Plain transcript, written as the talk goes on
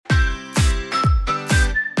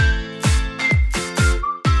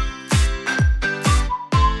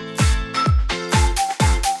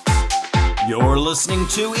listening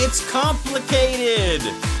to It's Complicated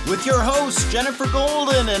with your hosts Jennifer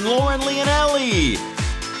Golden and Lauren Leonelli.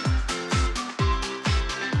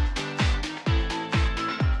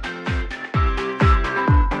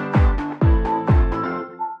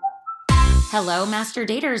 Hello, Master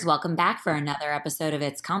Daters. Welcome back for another episode of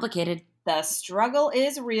It's Complicated. The struggle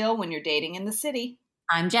is real when you're dating in the city.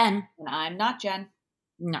 I'm Jen. And I'm not Jen.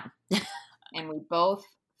 No. And we both,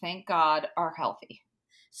 thank God, are healthy.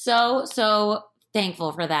 So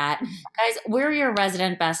thankful for that. Guys, we're your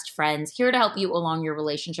resident best friends here to help you along your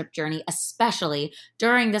relationship journey, especially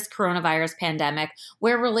during this coronavirus pandemic,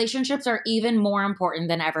 where relationships are even more important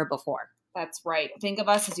than ever before. That's right. Think of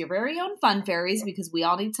us as your very own fun fairies because we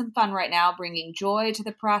all need some fun right now, bringing joy to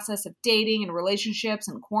the process of dating and relationships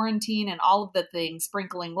and quarantine and all of the things,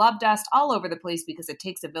 sprinkling love dust all over the place because it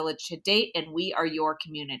takes a village to date and we are your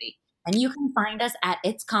community. And you can find us at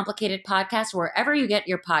It's Complicated Podcast wherever you get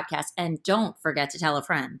your podcasts. And don't forget to tell a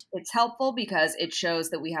friend. It's helpful because it shows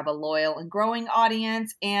that we have a loyal and growing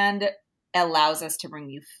audience and allows us to bring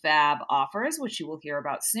you fab offers, which you will hear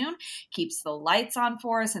about soon. Keeps the lights on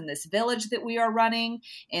for us in this village that we are running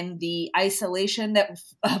in the isolation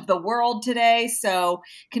of the world today. So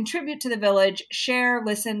contribute to the village, share,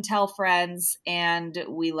 listen, tell friends, and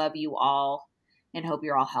we love you all and hope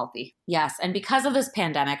you're all healthy. Yes. And because of this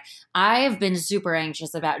pandemic, I've been super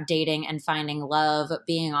anxious about dating and finding love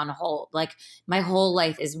being on hold. Like my whole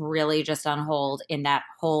life is really just on hold in that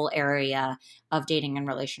whole area of dating and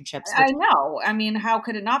relationships. I know. I mean, how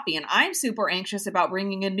could it not be? And I'm super anxious about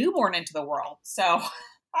bringing a newborn into the world. So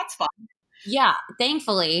that's fun. Yeah,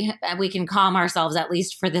 thankfully, we can calm ourselves at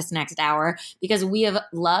least for this next hour because we have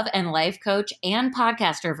love and life coach and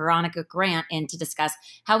podcaster Veronica Grant in to discuss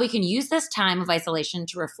how we can use this time of isolation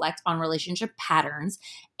to reflect on relationship patterns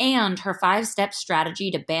and her 5-step strategy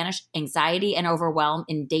to banish anxiety and overwhelm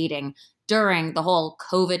in dating during the whole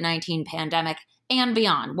COVID-19 pandemic and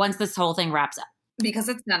beyond once this whole thing wraps up. Because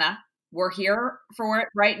it's gonna. We're here for it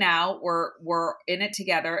right now. We're in it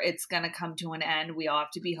together. It's going to come to an end. We all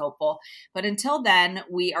have to be hopeful. But until then,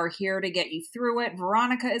 we are here to get you through it.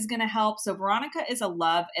 Veronica is going to help. So Veronica is a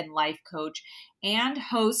love and life coach and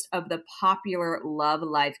host of the popular Love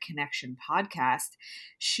Life Connection podcast.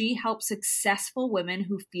 She helps successful women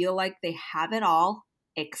who feel like they have it all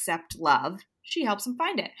except love. She helps them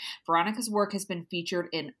find it. Veronica's work has been featured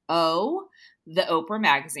in the Oprah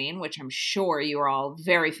magazine, which I'm sure you are all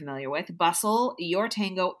very familiar with, Bustle, Your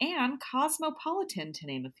Tango, and Cosmopolitan, to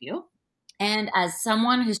name a few. And as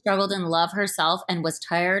someone who struggled in love herself and was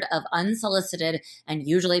tired of unsolicited and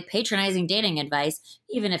usually patronizing dating advice,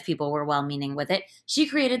 even if people were well-meaning with it, she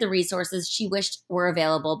created the resources she wished were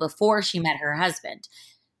available before she met her husband.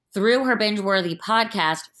 Through her binge-worthy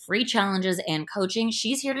podcast, free challenges, and coaching,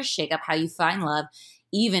 she's here to shake up how you find love,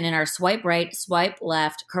 even in our swipe right, swipe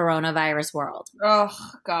left coronavirus world. Oh,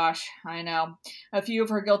 gosh, I know. A few of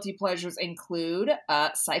her guilty pleasures include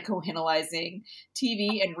psychoanalyzing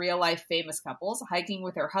TV and real-life famous couples, hiking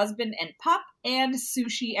with her husband and pup, and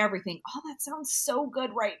sushi everything. Oh, that sounds so good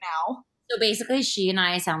right now. So basically, she and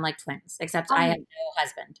I sound like twins, except I have no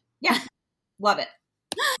husband. Yeah, love it.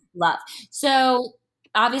 Love. So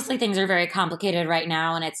obviously things are very complicated right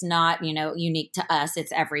now and it's not, unique to us.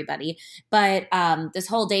 It's everybody. But this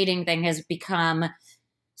whole dating thing has become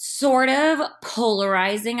sort of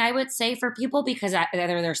polarizing, I would say, for people because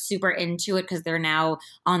either they're super into it because they're now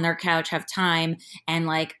on their couch, have time and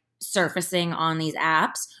like surfacing on these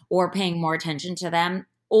apps or paying more attention to them,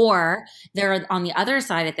 or they're on the other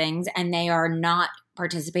side of things and they are not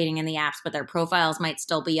participating in the apps, but their profiles might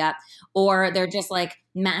still be up, or they're just like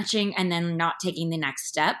matching and then not taking the next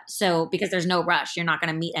step. So because there's no rush, you're not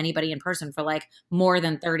going to meet anybody in person for like more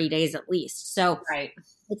than 30 days at least. So right.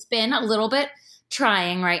 It's been a little bit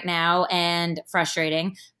trying right now and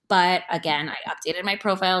frustrating. But again, I updated my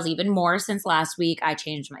profiles even more since last week. I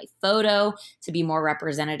changed my photo to be more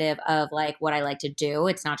representative of like what I like to do.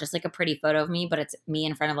 It's not just like a pretty photo of me, but it's me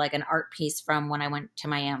in front of like an art piece from when I went to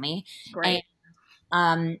Miami. Great.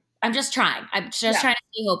 And I'm just trying. I'm just trying to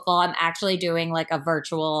stay hopeful. I'm actually doing like a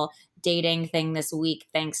virtual dating thing this week,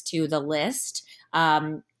 thanks to The List.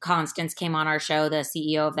 Constance came on our show, the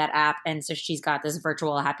CEO of that app. And so she's got this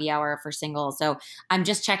virtual happy hour for singles. So I'm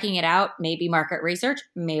just checking it out. Maybe market research,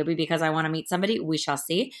 maybe because I want to meet somebody. We shall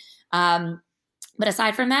see. But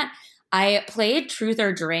aside from that, I played Truth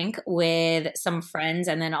or Drink with some friends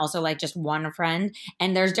and then also like just one friend.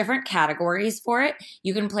 And there's different categories for it.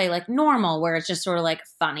 You can play like normal, where it's just sort of like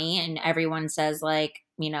funny and everyone says like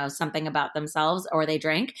something about themselves, or they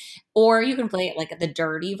drink, or you can play it like the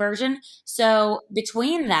dirty version. So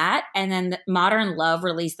between that and then Modern Love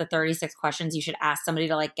released the 36 questions you should ask somebody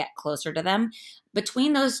to like get closer to them.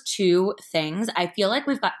 Between those two things, I feel like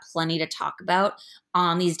we've got plenty to talk about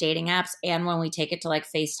on these dating apps. And when we take it to like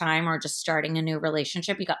FaceTime or just starting a new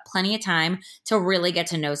relationship, you got plenty of time to really get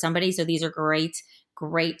to know somebody. So these are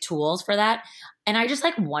great tools for that. And I just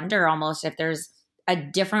like wonder almost if there's a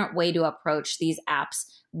different way to approach these apps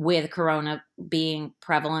with Corona being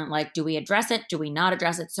prevalent. Like, do we address it? Do we not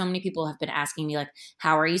address it? So many people have been asking me like,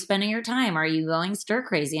 how are you spending your time? Are you going stir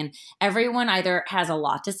crazy? And everyone either has a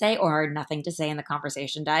lot to say or nothing to say and the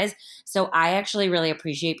conversation dies. So I actually really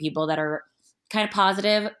appreciate people that are kind of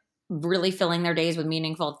positive, really filling their days with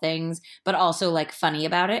meaningful things, but also like funny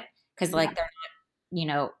about it. Cause like they're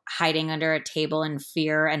not, hiding under a table in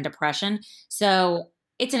fear and depression. So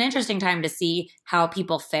it's an interesting time to see how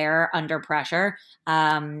people fare under pressure.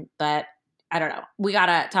 But I don't know. We got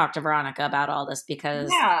to talk to Veronica about all this because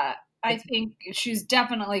I think she's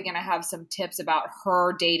definitely going to have some tips about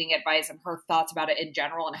her dating advice and her thoughts about it in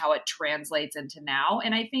general and how it translates into now.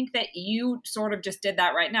 And I think that you sort of just did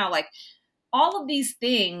that right now. Like, all of these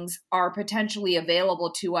things are potentially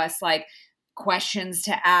available to us, like questions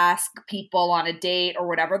to ask people on a date or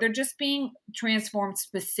whatever. They're just being transformed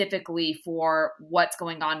specifically for what's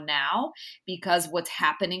going on now, because what's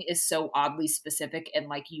happening is so oddly specific and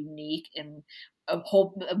like unique and a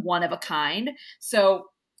whole one of a kind. So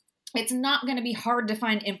it's not going to be hard to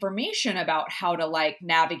find information about how to like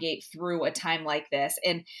navigate through a time like this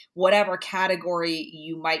in whatever category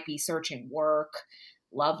you might be searching: work,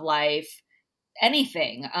 love life,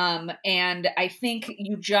 anything. And I think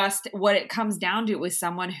what it comes down to is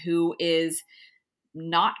someone who is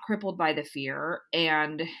not crippled by the fear.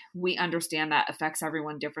 And we understand that affects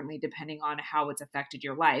everyone differently depending on how it's affected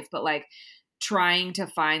your life. But like trying to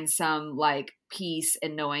find some like peace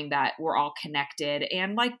and knowing that we're all connected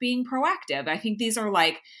and like being proactive. I think these are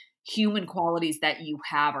like human qualities that you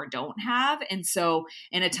have or don't have. And so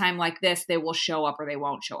in a time like this, they will show up or they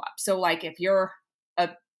won't show up. So like if you're a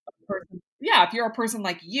person, if you're a person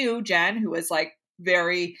like you, Jen, who is like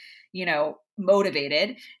very,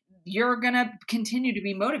 motivated, you're going to continue to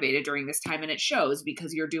be motivated during this time. And it shows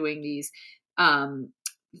because you're doing these,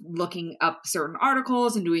 looking up certain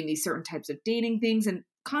articles and doing these certain types of dating things and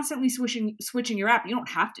constantly switching your app. You don't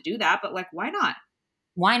have to do that, but like, why not?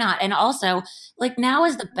 Why not? And also, like, now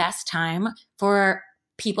is the best time for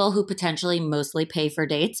people who potentially mostly pay for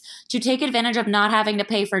dates to take advantage of not having to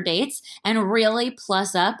pay for dates and really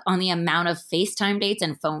plus up on the amount of FaceTime dates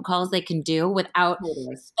and phone calls they can do without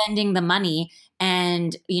spending the money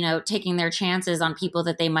and, taking their chances on people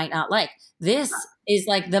that they might not like. This is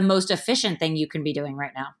like the most efficient thing you can be doing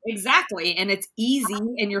right now. Exactly. And it's easy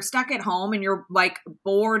and you're stuck at home and you're like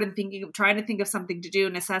bored and trying to think of something to do.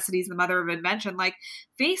 Necessity is the mother of invention. Like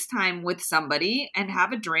FaceTime with somebody and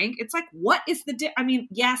have a drink. It's like, what is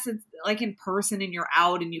yes, it's like in person and you're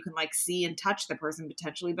out and you can like see and touch the person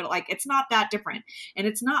potentially, but like, it's not that different. And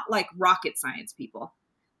it's not like rocket science, people.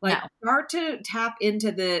 Like start to tap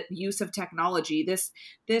into the use of technology.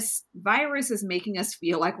 This virus is making us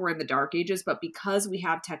feel like we're in the dark ages, but because we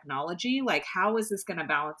have technology, like how is this going to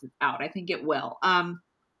balance it out? I think it will.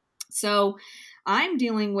 So I'm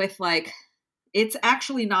dealing with like, it's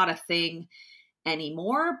actually not a thing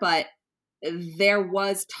anymore, but there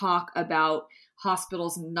was talk about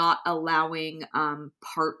hospitals not allowing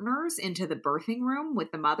partners into the birthing room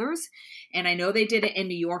with the mothers. And I know they did it in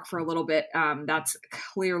New York for a little bit. That's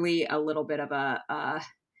clearly a little bit of a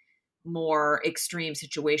more extreme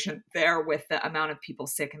situation there with the amount of people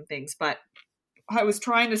sick and things. But I was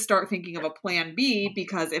trying to start thinking of a plan B,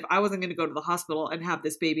 because if I wasn't going to go to the hospital and have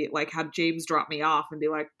this baby, like have James drop me off and be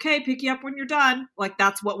like, okay, pick you up when you're done. Like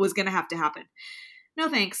that's what was going to have to happen. No,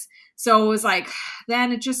 thanks. So it was like,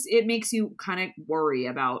 then it makes you kind of worry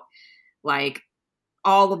about like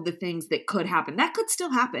all of the things that could happen. That could still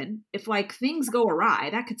happen. If like things go awry,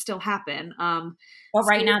 that could still happen. But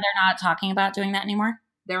right now they're not talking about doing that anymore.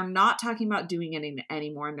 They're not talking about doing it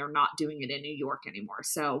anymore, and they're not doing it in New York anymore.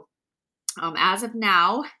 So as of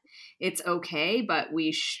now, it's okay, but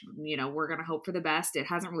we're going to hope for the best. It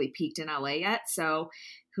hasn't really peaked in LA yet. So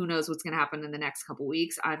who knows what's going to happen in the next couple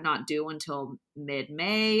weeks. I'm not due until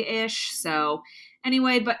mid-May-ish. So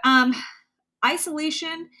anyway, but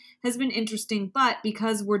isolation has been interesting, but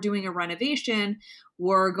because we're doing a renovation,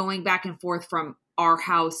 we're going back and forth from our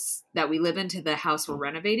house that we live in to the house we're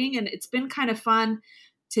renovating. And it's been kind of fun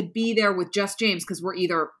to be there with just James, because we're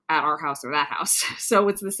either at our house or that house. So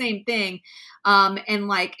it's the same thing. And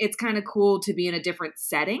like, it's kind of cool to be in a different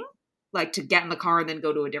setting, like to get in the car and then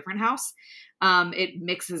go to a different house. it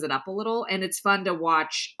mixes it up a little, and it's fun to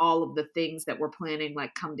watch all of the things that we're planning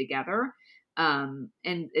like come together. And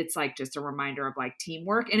it's like just a reminder of like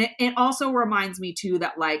teamwork. And it also reminds me too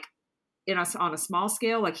that like on a small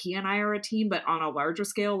scale, like he and I are a team, but on a larger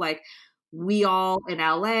scale, like we all in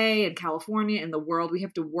LA and California and the world, we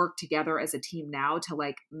have to work together as a team now to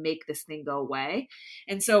like make this thing go away.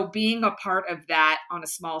 And so being a part of that on a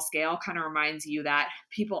small scale kind of reminds you that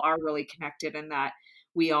people are really connected and that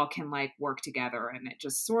we all can like work together. And it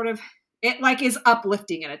just sort of, it like is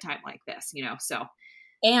uplifting at a time like this, so.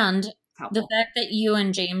 And helpful. The fact that you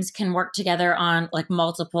and James can work together on like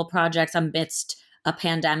multiple projects amidst a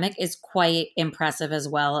pandemic is quite impressive as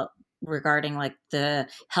well, regarding like the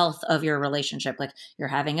health of your relationship. Like you're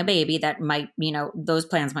having a baby that might, those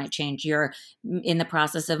plans might change. You're in the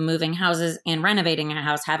process of moving houses and renovating a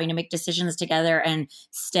house, having to make decisions together and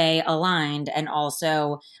stay aligned, and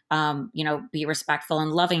also, be respectful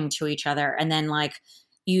and loving to each other. And then like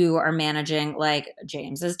you are managing like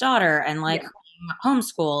James's daughter and like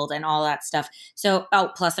homeschooled and all that stuff. So,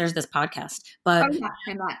 plus there's this podcast, but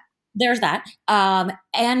and that. There's that.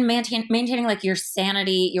 And maintaining like your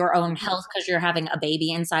sanity, your own health, because you're having a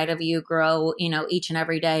baby inside of you grow, each and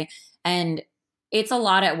every day. And it's a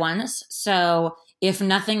lot at once. So if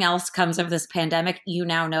nothing else comes of this pandemic, you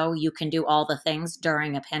now know you can do all the things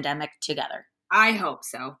during a pandemic together. I hope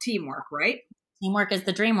so. Teamwork, right? Teamwork is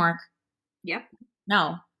the dream work. Yep.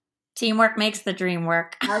 No. Teamwork makes the dream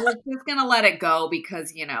work. I was just going to let it go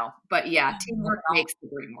because, but yeah, teamwork makes the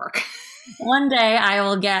dream work. One day I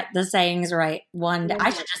will get the sayings right. One day.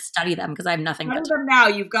 I should just study them because I have nothing but them now.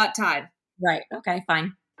 You've got time. Right. Okay,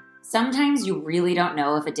 fine. Sometimes you really don't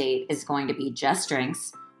know if a date is going to be just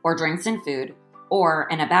drinks or drinks and food or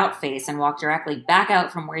an about face and walk directly back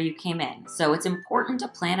out from where you came in. So it's important to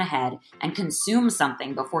plan ahead and consume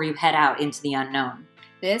something before you head out into the unknown.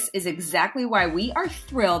 This is exactly why we are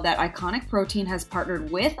thrilled that Iconic Protein has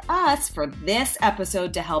partnered with us for this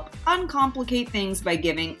episode to help uncomplicate things by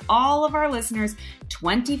giving all of our listeners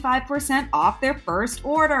 25% off their first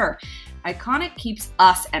order. Iconic keeps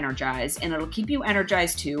us energized, and it'll keep you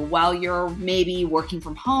energized too while you're maybe working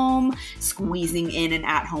from home, squeezing in an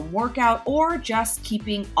at-home workout, or just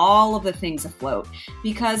keeping all of the things afloat,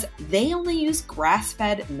 because they only use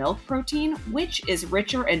grass-fed milk protein, which is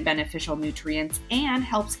richer in beneficial nutrients and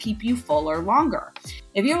helps keep you fuller longer.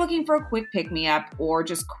 If you're looking for a quick pick-me-up or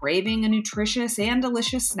just craving a nutritious and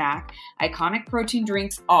delicious snack, Iconic Protein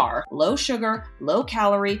drinks are low sugar, low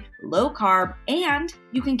calorie, low carb, and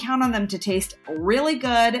you can count on them to taste really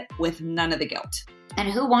good with none of the guilt. And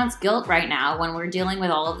who wants guilt right now when we're dealing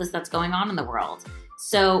with all of this that's going on in the world?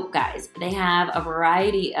 So guys, they have a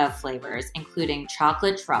variety of flavors, including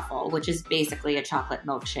chocolate truffle, which is basically a chocolate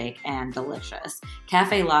milkshake and delicious,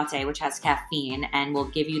 cafe latte, which has caffeine and will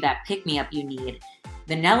give you that pick-me-up you need,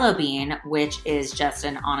 vanilla bean, which is just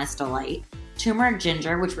an honest delight, turmeric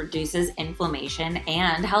ginger, which reduces inflammation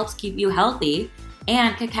and helps keep you healthy,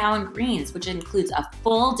 and cacao and greens, which includes a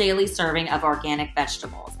full daily serving of organic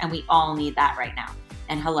vegetables. And we all need that right now.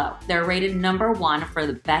 And hello, they're rated #1 for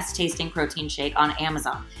the best tasting protein shake on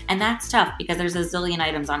Amazon. And that's tough because there's a zillion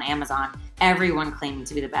items on Amazon, everyone claiming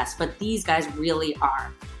to be the best, but these guys really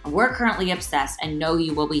are. And we're currently obsessed and know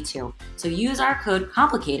you will be too. So use our code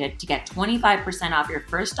COMPLICATED to get 25% off your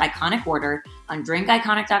first Iconic order on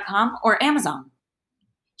drinkiconic.com or Amazon.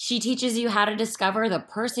 She teaches you how to discover the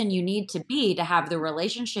person you need to be to have the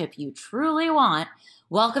relationship you truly want.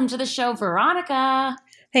 Welcome to the show, Veronica.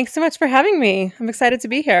 Thanks so much for having me. I'm excited to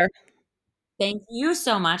be here. Thank you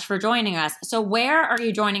so much for joining us. So where are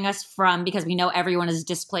you joining us from? Because we know everyone is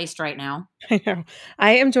displaced right now. I know.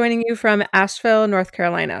 I am joining you from Asheville, North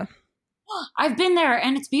Carolina. I've been there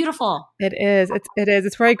and it's beautiful. It is. It is.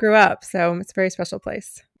 It's where I grew up. So it's a very special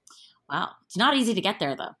place. Wow. It's not easy to get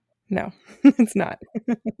there though. No, it's not.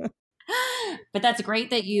 But that's great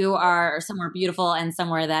that you are somewhere beautiful and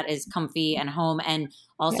somewhere that is comfy and home, and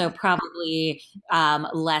also probably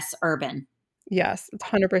less urban. Yes,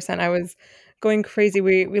 100%. I was going crazy.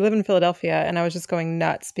 We live in Philadelphia, and I was just going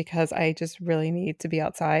nuts because I just really need to be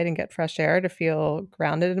outside and get fresh air to feel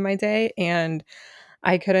grounded in my day. And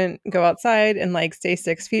I couldn't go outside and like stay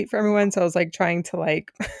 6 feet from everyone. So I was like trying to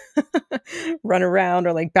like run around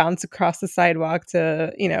or like bounce across the sidewalk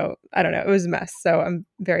to, I don't know. It was a mess. So I'm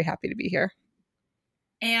very happy to be here.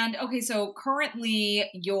 And okay, so currently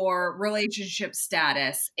your relationship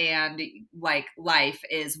status and like life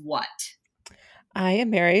is what? I am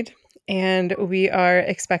married and we are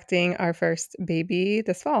expecting our first baby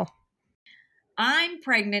this fall. I'm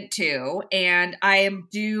pregnant too, and I am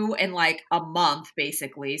due in like a month,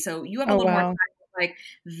 basically. So you have a little more time Like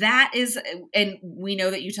that is, and we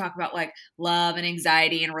know that you talk about like love and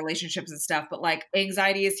anxiety and relationships and stuff, but like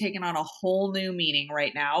anxiety is taken on a whole new meaning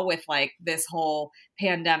right now with like this whole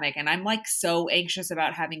pandemic. And I'm like so anxious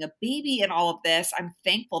about having a baby and all of this. I'm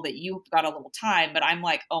thankful that you've got a little time, but I'm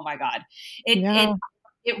like, oh my God, Yeah.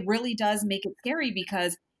 it really does make it scary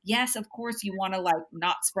because yes, of course you want to like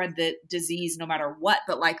not spread the disease no matter what,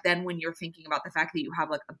 but like then when you're thinking about the fact that you have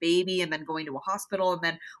like a baby and then going to a hospital and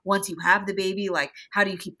then once you have the baby, like how do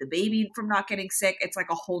you keep the baby from not getting sick? It's like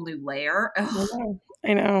a whole new layer. I know.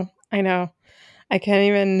 I know. I know. I can't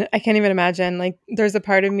even imagine. Like there's a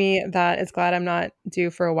part of me that is glad I'm not due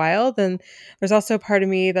for a while. Then there's also a part of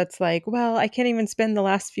me that's like, well, I can't even spend the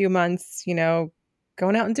last few months,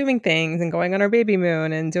 going out and doing things and going on our baby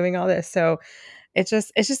moon and doing all this. So it's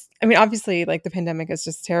just I mean, obviously like the pandemic is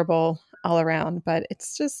just terrible all around, but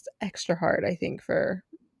it's just extra hard, I think, for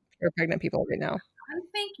pregnant people right now. I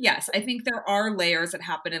think, yes, I think there are layers that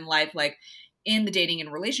happen in life. Like in the dating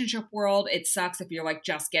and relationship world, it sucks if you're like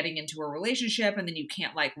just getting into a relationship and then you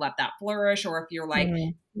can't like let that flourish. Or if you're like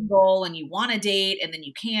Mm, single and you want to date and then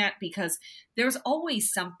you can't because there's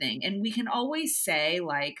always something. And we can always say,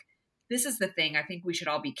 like, this is the thing. I think we should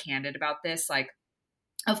all be candid about this. Like,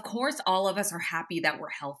 of course all of us are happy that we're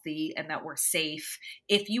healthy and that we're safe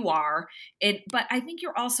if you are, but I think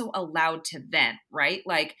you're also allowed to vent, right?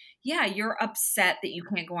 Like yeah, you're upset that you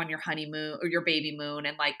can't go on your honeymoon or your baby moon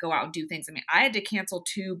and like go out and do things. I mean, I had to cancel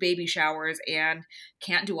 2 baby showers and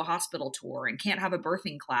can't do a hospital tour and can't have a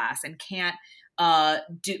birthing class and can't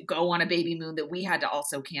go on a baby moon that we had to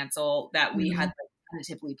also cancel that we had mm, like,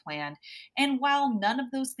 tentatively planned. And while none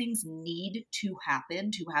of those things need to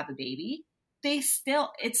happen to have a baby, it's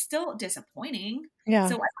still disappointing. yeah.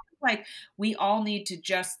 So I think like we all need to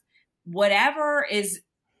just whatever is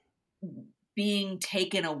being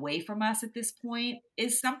taken away from us at this point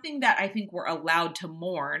is something that I think we're allowed to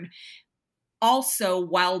mourn also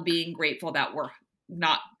while being grateful that we're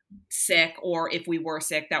not sick, or if we were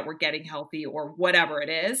sick that we're getting healthy or whatever it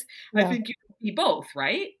is. I Yeah. think you can be both,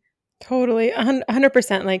 right? Totally,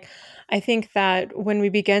 100%. Like, I think that when we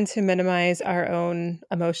begin to minimize our own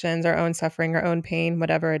emotions, our own suffering, our own pain,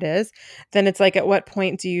 whatever it is, then it's like, at what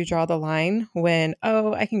point do you draw the line when,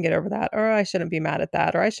 oh, I can get over that, or I shouldn't be mad at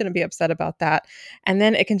that, or I shouldn't be upset about that. And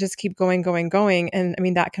then it can just keep going, going, going. And I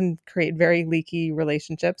mean, that can create very leaky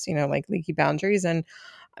relationships, like leaky boundaries. And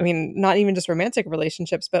I mean, not even just romantic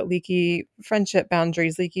relationships, but leaky friendship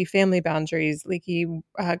boundaries, leaky family boundaries, leaky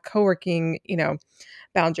co-working,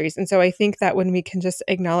 boundaries. And so I think that when we can just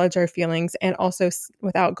acknowledge our feelings and also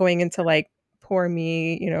without going into like, poor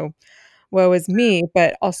me, woe is me,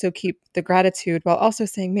 but also keep the gratitude while also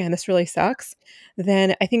saying, man, this really sucks,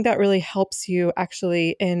 then I think that really helps you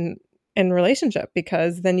actually in relationship,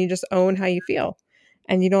 because then you just own how you feel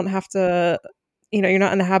and you don't have to, you're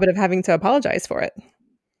not in the habit of having to apologize for it.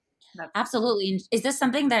 That's Absolutely. And is this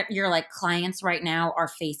something that your like clients right now are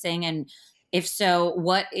facing? And if so,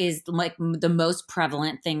 what is like the most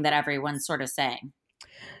prevalent thing that everyone's sort of saying?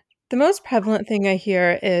 The most prevalent thing I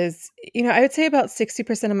hear is, I would say about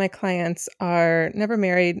 60% of my clients are never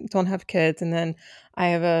married, don't have kids. And then I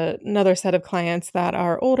have another set of clients that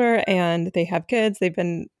are older and they have kids.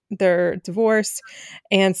 They're divorced.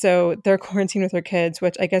 And so they're quarantined with their kids,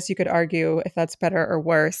 which I guess you could argue if that's better or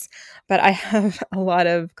worse. But I have a lot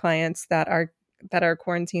of clients that are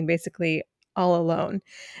quarantined basically all alone.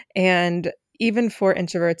 And even for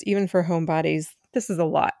introverts, even for homebodies, this is a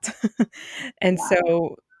lot. and wow.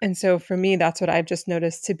 so and so for me, that's what I've just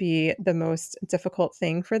noticed to be the most difficult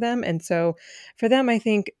thing for them. And so for them, I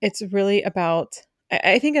think it's really about,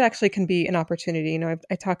 I think it actually can be an opportunity.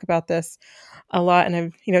 I talk about this a lot, and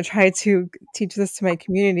I've, tried to teach this to my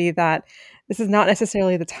community, that this is not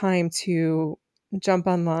necessarily the time to jump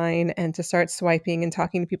online and to start swiping and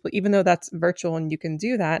talking to people, even though that's virtual and you can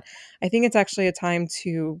do that. I think it's actually a time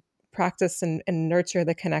to practice and nurture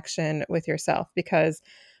the connection with yourself, because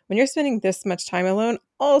when you're spending this much time alone,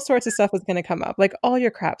 all sorts of stuff is going to come up. Like all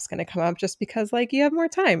your crap's going to come up just because like you have more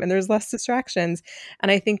time and there's less distractions.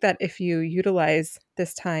 And I think that if you utilize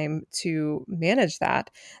this time to manage that,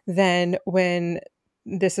 then when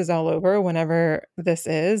this is all over, whenever this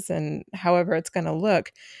is and however it's going to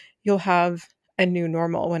look, you'll have a new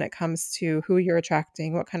normal when it comes to who you're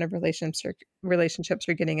attracting, what kind of relationships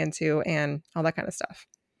you're getting into, and all that kind of stuff.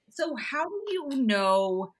 So how do you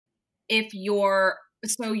know if you're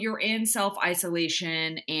in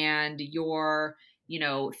self-isolation and you're,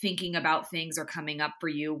 thinking about things are coming up for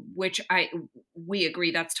you, which we agree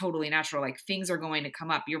that's totally natural. Like things are going to come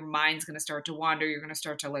up. Your mind's going to start to wander. You're going to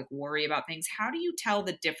start to like worry about things. How do you tell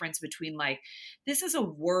the difference between like, this is a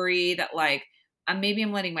worry that like maybe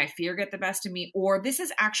I'm letting my fear get the best of me, or this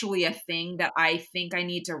is actually a thing that I think I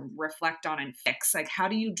need to reflect on and fix. Like, how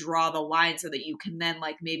do you draw the line so that you can then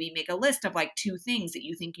like maybe make a list of like 2 things that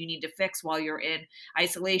you think you need to fix while you're in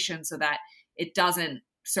isolation so that it doesn't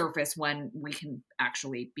surface when we can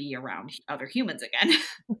actually be around other humans again.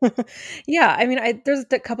 Yeah, I mean, there's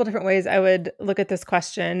a couple different ways I would look at this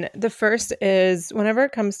question. The first is whenever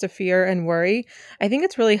it comes to fear and worry, I think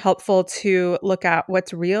it's really helpful to look at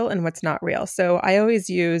what's real and what's not real. So I always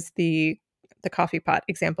use the coffee pot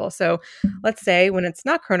example. So let's say when it's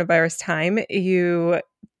not coronavirus time, you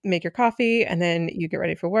make your coffee and then you get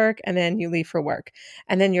ready for work and then you leave for work.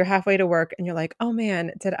 And then you're halfway to work and you're like, "Oh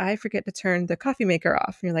man, did I forget to turn the coffee maker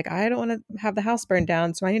off?" And you're like, "I don't want to have the house burned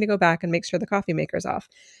down, so I need to go back and make sure the coffee maker's off."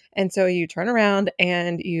 And so you turn around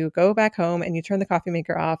and you go back home and you turn the coffee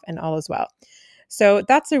maker off and all is well. So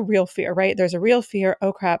that's a real fear, right? There's a real fear.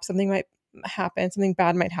 Oh crap, something might happen, something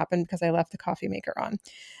bad might happen because I left the coffee maker on.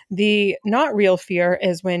 The not real fear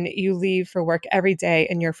is when you leave for work every day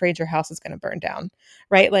and you're afraid your house is going to burn down,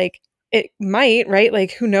 right? Like it might, right?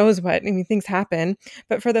 Like who knows what? I mean, things happen,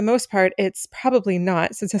 but for the most part, it's probably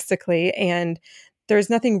not statistically. And there's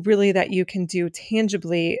nothing really that you can do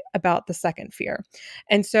tangibly about the second fear.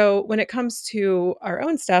 And so when it comes to our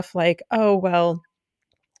own stuff, like, oh, well,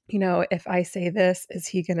 if I say this, is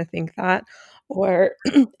he going to think that? Or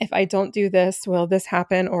if I don't do this, will this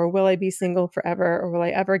happen? Or will I be single forever? Or will I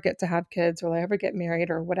ever get to have kids? Will I ever get married?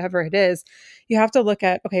 Or whatever it is, you have to look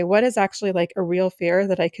at, okay, what is actually like a real fear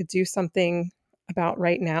that I could do something about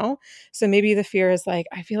right now? So maybe the fear is like,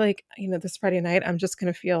 I feel like, this Friday night, I'm just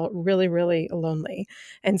going to feel really, really lonely.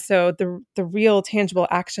 And so the real tangible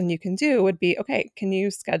action you can do would be, okay, can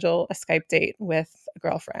you schedule a Skype date with a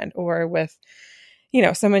girlfriend or with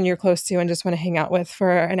someone you're close to and just want to hang out with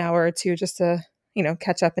for an hour or two just to,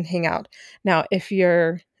 catch up and hang out. Now, if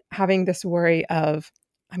you're having this worry of,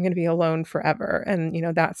 I'm going to be alone forever, and,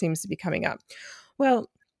 that seems to be coming up. Well,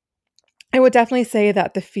 I would definitely say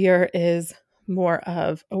that the fear is more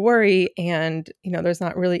of a worry and, there's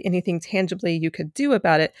not really anything tangibly you could do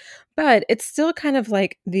about it, but it's still kind of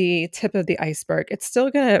like the tip of the iceberg. It's still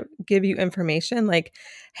going to give you information like,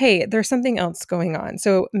 hey, there's something else going on.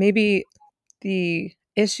 So maybe the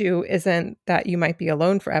issue isn't that you might be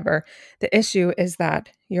alone forever. The issue is that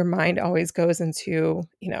your mind always goes into,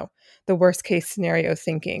 the worst case scenario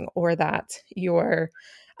thinking, or that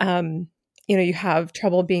um, you have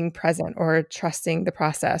trouble being present or trusting the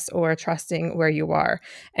process or trusting where you are.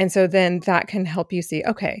 And so then that can help you see,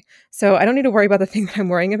 okay, so I don't need to worry about the thing that I'm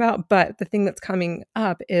worrying about, but the thing that's coming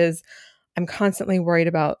up is I'm constantly worried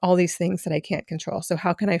about all these things that I can't control. So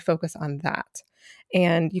how can I focus on that?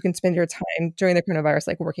 And you can spend your time during the coronavirus,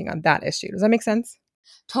 like working on that issue. Does that make sense?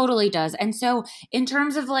 Totally does. And so, in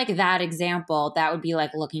terms of like that example, that would be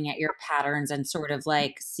like looking at your patterns and sort of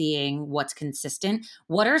like seeing what's consistent.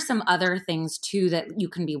 What are some other things too that you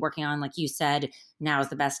can be working on? Like you said, now is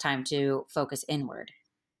the best time to focus inward.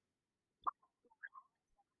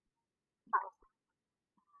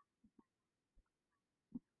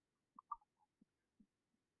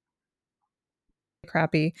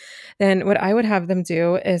 Crappy, then what I would have them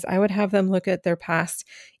do is I would have them look at their past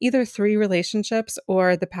either 3 relationships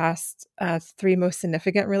or the past 3 most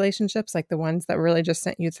significant relationships, like the ones that really just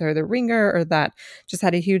sent you through the ringer or that just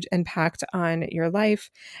had a huge impact on your life.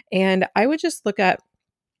 And I would just look at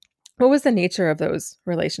what was the nature of those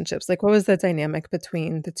relationships? Like, what was the dynamic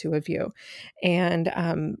between the two of you?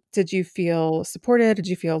 And did you feel supported? Did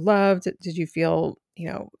you feel loved? Did you feel,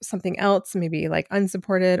 something else, maybe like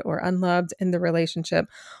unsupported or unloved in the relationship?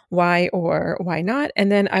 Why or why not?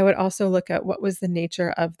 And then I would also look at what was the nature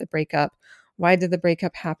of the breakup? Why did the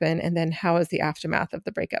breakup happen? And then how has the aftermath of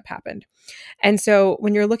the breakup happened? And so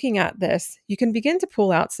when you're looking at this, you can begin to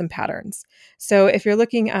pull out some patterns. So if you're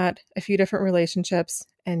looking at a few different relationships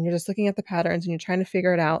and you're just looking at the patterns and you're trying to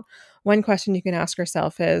figure it out, one question you can ask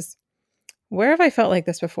yourself is, where have I felt like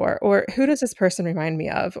this before? Or who does this person remind me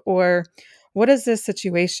of? Or what does this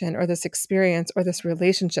situation or this experience or this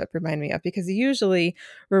relationship remind me of? Because usually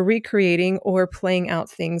we're recreating or playing out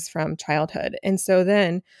things from childhood. And so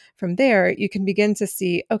then from there, you can begin to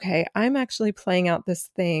see, okay, I'm actually playing out this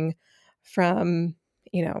thing from,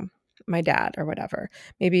 my dad or whatever.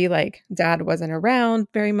 Maybe like dad wasn't around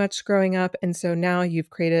very much growing up. And so now you've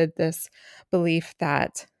created this belief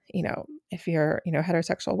that, if you're,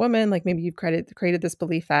 heterosexual woman, like maybe you've created this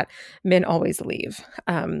belief that men always leave.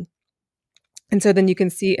 And so then you can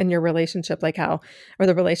see in your relationship, like how, or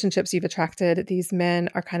the relationships you've attracted, these men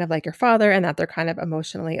are kind of like your father and that they're kind of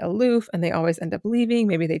emotionally aloof and they always end up leaving.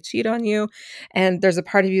 Maybe they cheat on you. And there's a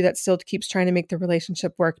part of you that still keeps trying to make the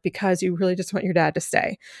relationship work because you really just want your dad to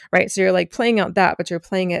stay, right? So you're like playing out that, but you're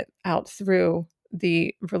playing it out through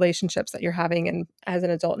the relationships that you're having and as an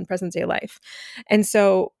adult in present day life. And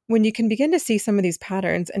so when you can begin to see some of these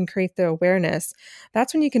patterns and create the awareness,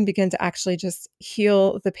 that's when you can begin to actually just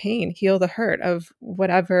heal the pain, heal the hurt of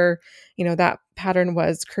whatever, that pattern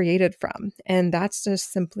was created from. And that's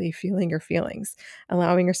just simply feeling your feelings,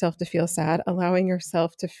 allowing yourself to feel sad, allowing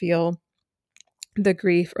yourself to feel the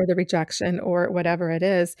grief or the rejection or whatever it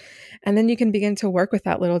is. And then you can begin to work with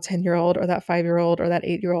that little 10-year-old or that 5-year-old or that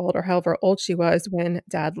 8-year-old or however old she was when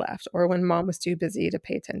dad left or when mom was too busy to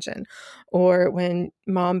pay attention or when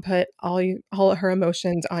mom put all her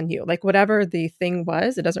emotions on you. Like whatever the thing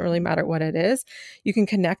was, it doesn't really matter what it is. You can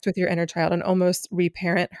connect with your inner child and almost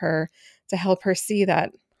reparent her to help her see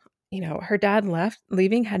that her dad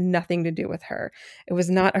leaving had nothing to do with her. It was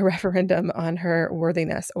not a referendum on her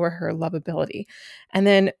worthiness or her lovability. And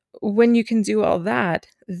then when you can do all that,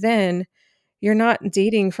 then you're not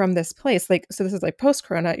dating from this place. Like, so this is like post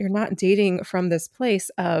corona, you're not dating from this place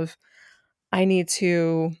of, I need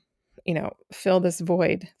to, fill this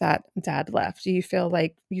void that dad left. You feel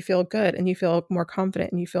like you feel good and you feel more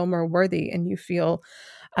confident and you feel more worthy and you feel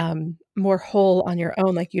more whole on your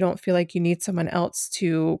own. Like you don't feel like you need someone else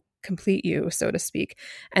to complete you, so to speak.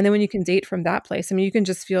 And then when you can date from that place, I mean, you can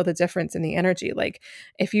just feel the difference in the energy. Like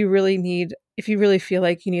if you really feel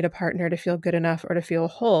like you need a partner to feel good enough or to feel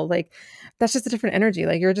whole, like that's just a different energy.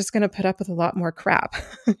 Like you're just going to put up with a lot more crap.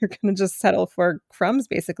 You're going to just settle for crumbs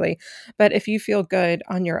basically. But if you feel good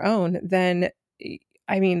on your own, then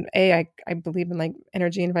I mean, I believe in like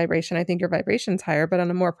energy and vibration. I think your vibration's higher, but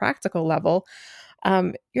on a more practical level,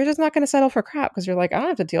 you're just not going to settle for crap because you're like, I don't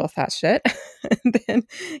have to deal with that shit. And then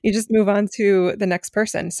you just move on to the next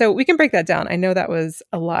person. So we can break that down. I know that was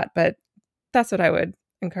a lot, but that's what I would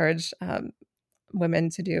encourage women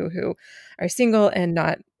to do who are single and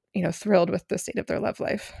not, thrilled with the state of their love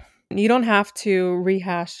life. You don't have to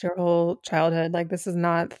rehash your whole childhood. Like this is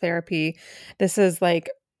not therapy. This is like,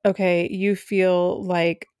 okay, you feel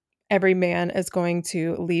like every man is going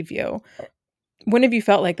to leave you. When have you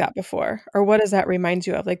felt like that before? Or what does that remind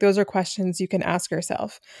you of? Like, those are questions you can ask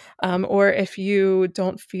yourself. Or if you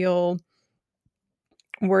don't feel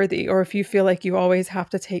worthy, or if you feel like you always have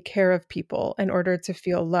to take care of people in order to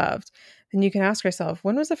feel loved, then you can ask yourself,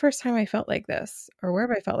 when was the first time I felt like this? Or where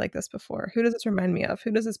have I felt like this before? Who does this remind me of? Who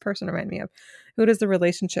does this person remind me of? Who does the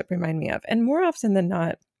relationship remind me of? And more often than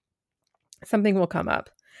not, something will come up.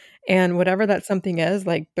 And whatever that something is,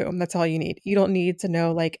 like, boom, that's all you need. You don't need to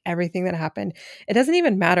know like everything that happened. It doesn't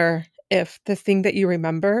even matter if the thing that you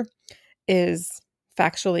remember is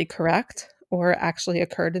factually correct or actually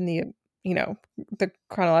occurred in the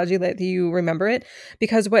chronology that you remember it.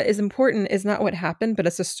 Because what is important is not what happened, but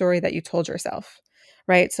it's a story that you told yourself,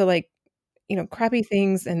 right? So like, crappy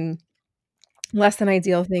things and less than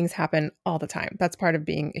ideal things happen all the time. That's part of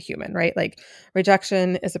being a human, right? Like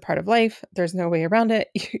rejection is a part of life. There's no way around it.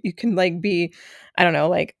 You can like be, I don't know,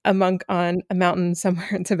 like a monk on a mountain somewhere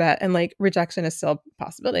in Tibet and like rejection is still a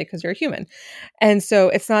possibility because you're a human. And so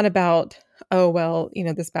it's not about, oh, well,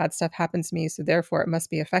 this bad stuff happens to me, so therefore it must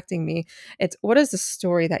be affecting me. It's what is the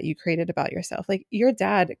story that you created about yourself? Like your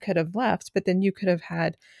dad could have left, but then you could have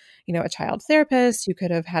had a child therapist. You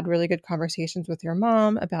could have had really good conversations with your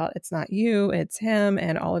mom about it's not you, it's him,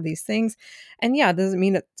 and all of these things. And yeah, it doesn't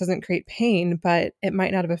mean it doesn't create pain, but it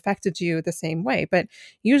might not have affected you the same way. But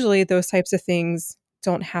usually those types of things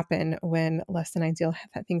don't happen when less than ideal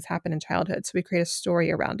things happen in childhood. So we create a story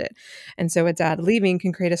around it. And so a dad leaving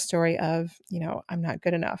can create a story of, I'm not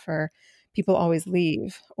good enough, or people always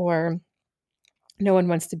leave, or no one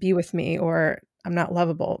wants to be with me, or I'm not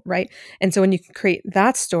lovable, right? And so when you create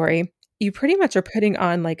that story, you pretty much are putting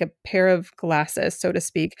on like a pair of glasses, so to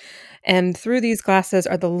speak. And through these glasses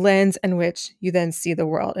are the lens in which you then see the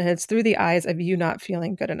world. And it's through the eyes of you not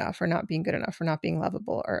feeling good enough or not being good enough or not being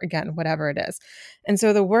lovable or again, whatever it is. And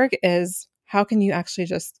so the work is, how can you actually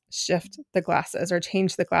just shift the glasses or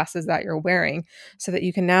change the glasses that you're wearing so that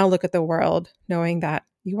you can now look at the world knowing that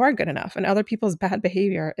you are good enough and other people's bad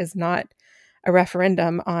behavior is not a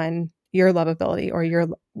referendum on your lovability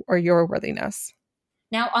or your worthiness.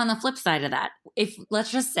 Now, on the flip side of that, if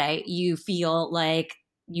let's just say you feel like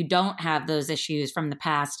you don't have those issues from the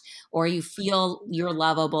past, or you feel you're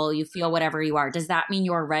lovable, you feel whatever you are, does that mean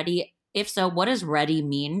you're ready? If so, what does ready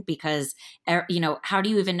mean? Because, how do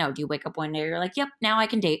you even know? Do you wake up one day, you're like, yep, now I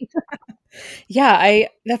can date? Yeah,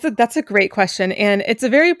 that's a great question. And it's a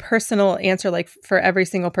very personal answer, like for every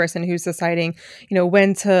single person who's deciding,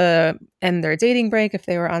 when to end their dating break, if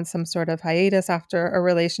they were on some sort of hiatus after a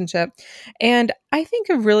relationship. And I think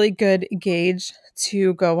a really good gauge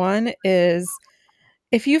to go on is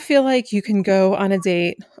if you feel like you can go on a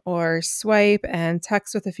date or swipe and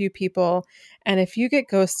text with a few people, and if you get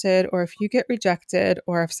ghosted or if you get rejected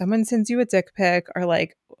or if someone sends you a dick pic or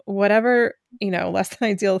like whatever, less than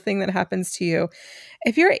ideal thing that happens to you,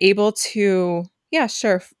 if you're able to, yeah,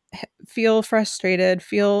 sure, feel frustrated,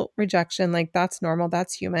 feel rejection, like that's normal,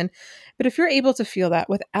 that's human. But if you're able to feel that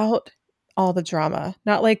without all the drama,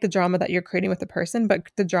 not like the drama that you're creating with the person, but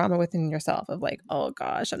the drama within yourself of like, oh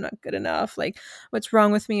gosh, I'm not good enough. Like, what's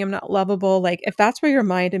wrong with me? I'm not lovable. Like, if that's where your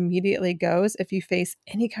mind immediately goes, if you face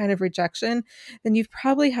any kind of rejection, then you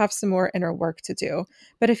probably have some more inner work to do.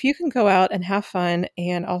 But if you can go out and have fun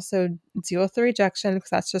and also deal with the rejection,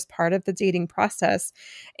 because that's just part of the dating process,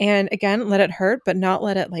 and again, let it hurt, but not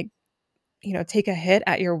let it like, take a hit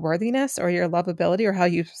at your worthiness or your lovability or how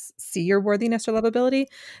you see your worthiness or lovability,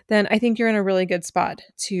 then I think you're in a really good spot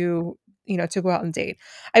to go out and date.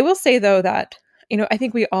 I will say though that, I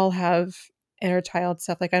think we all have inner child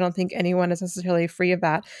stuff. Like, I don't think anyone is necessarily free of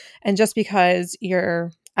that. And just because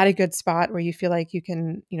you're at a good spot where you feel like you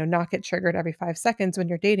can, not get triggered every 5 seconds when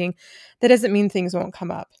you're dating, that doesn't mean things won't come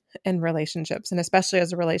up in relationships. And especially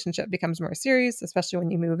as a relationship becomes more serious, especially when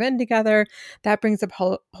you move in together, that brings up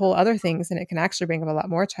whole other things, and it can actually bring up a lot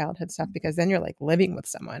more childhood stuff because then you're like living with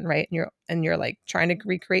someone, right? And you're like trying to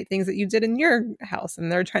recreate things that you did in your house, and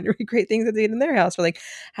they're trying to recreate things that they did in their house. Or like,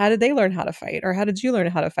 how did they learn how to fight, or how did you learn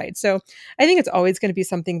how to fight? So I think it's always going to be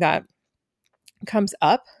something that comes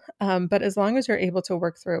up, but as long as you're able to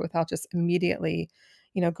work through it without just immediately,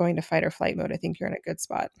 going to fight or flight mode, I think you're in a good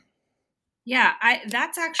spot. Yeah,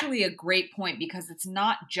 that's actually a great point because it's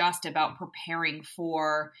not just about preparing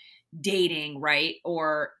for dating, right?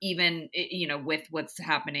 Or even, with what's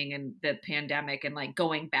happening in the pandemic and like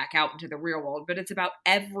going back out into the real world, but it's about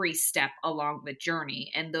every step along the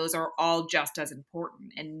journey. And those are all just as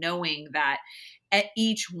important. And knowing that at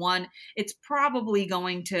each one, it's probably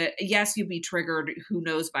going to, yes, you'll be triggered, who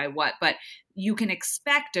knows by what, but you can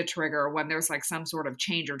expect a trigger when there's like some sort of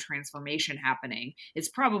change or transformation happening. It's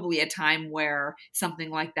probably a time where something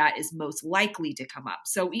like that is most likely to come up.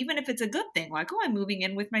 So even if it's a good thing, like, oh, I'm moving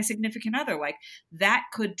in with my significant other, like that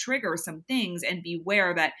could trigger some things, and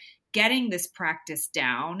beware that getting this practice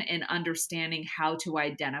down and understanding how to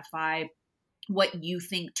identify what you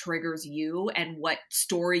think triggers you and what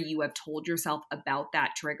story you have told yourself about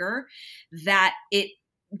that trigger, that it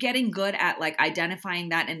getting good at like identifying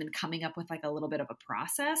that and then coming up with like a little bit of a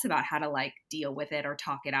process about how to like deal with it or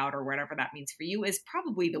talk it out or whatever that means for you is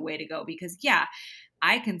probably the way to go. Because yeah,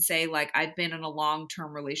 I can say like I've been in a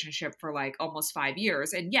long-term relationship for like almost 5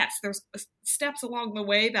 years, and yes, there's steps along the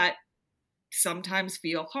way that sometimes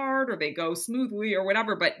feel hard or they go smoothly or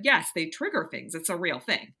whatever, but yes, they trigger things. It's a real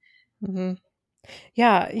thing. Mm-hmm.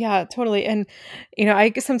 Yeah, totally. And,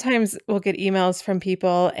 I sometimes will get emails from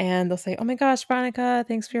people and they'll say, oh my gosh, Veronica,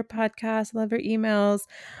 thanks for your podcast. I love your emails.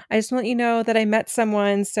 I just want you to know that I met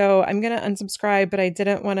someone. So I'm going to unsubscribe, but I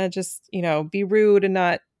didn't want to just, be rude and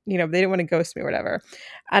not, they didn't want to ghost me or whatever.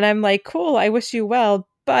 And I'm like, cool, I wish you well.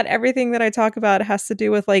 But everything that I talk about has to do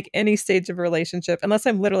with like any stage of a relationship, unless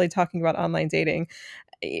I'm literally talking about online dating,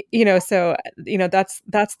 so,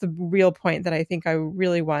 that's the real point that I think I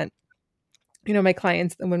really want my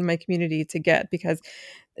clients and my community to get, because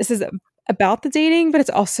this is about the dating, but it's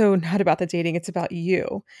also not about the dating. It's about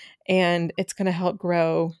you, and it's going to help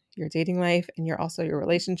grow your dating life and your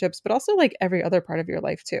relationships, but also like every other part of your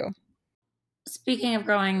life too. Speaking of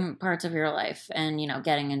growing parts of your life and,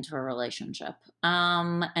 getting into a relationship,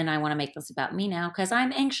 and I want to make this about me now because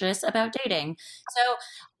I'm anxious about dating. So,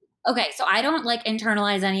 okay, so I don't like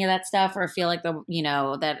internalize any of that stuff or feel like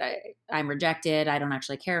I'm rejected. I don't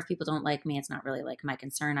actually care if people don't like me. It's not really like my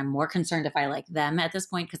concern. I'm more concerned if I like them at this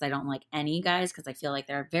point because I don't like any guys because I feel like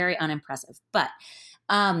they're very unimpressive. But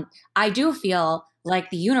I do feel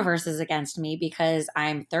like the universe is against me because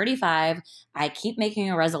I'm 35. I keep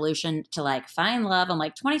making a resolution to like find love. I'm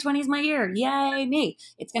like, 2020 is my year. Yay, me.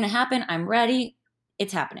 It's going to happen. I'm ready.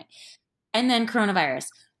 It's happening. And then coronavirus.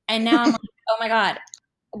 And now I'm like, oh my God,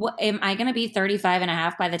 what, am I going to be 35 and a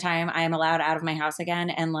half by the time I am allowed out of my house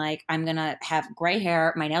again? And like, I'm going to have gray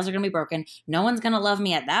hair. My nails are going to be broken. No one's going to love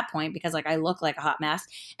me at that point because like I look like a hot mess,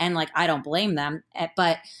 and like, I don't blame them,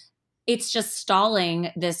 but it's just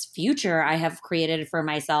stalling this future I have created for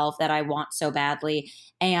myself that I want so badly.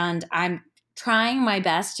 And I'm trying my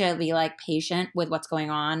best to be like patient with what's going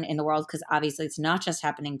on in the world, because obviously it's not just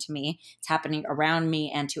happening to me, it's happening around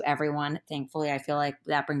me and to everyone. Thankfully, I feel like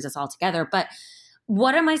that brings us all together. But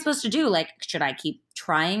what am I supposed to do? Like, should I keep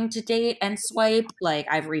trying to date and swipe? Like,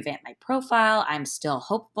 I've revamped my profile, I'm still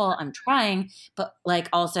hopeful, I'm trying, but like,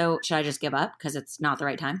 also, should I just give up because it's not the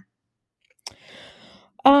right time?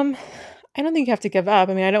 Um, I don't think you have to give up.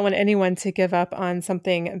 I mean, I don't want anyone to give up on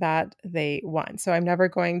something that they want. So I'm never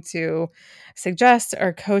going to suggest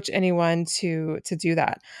or coach anyone to do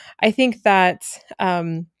that. I think that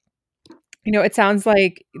it sounds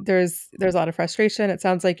like there's a lot of frustration. It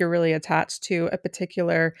sounds like you're really attached to a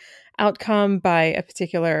particular outcome by a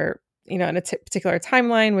particular, in a particular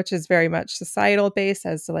timeline, which is very much societal based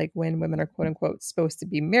as to like when women are quote unquote supposed to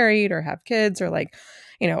be married or have kids or like,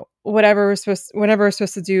 whenever we're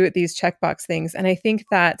supposed to do these checkbox things. And I think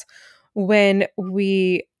that when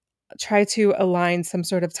we try to align some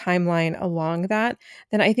sort of timeline along that,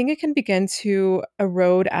 then I think it can begin to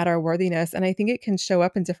erode at our worthiness. And I think it can show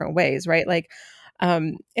up in different ways, right? Like,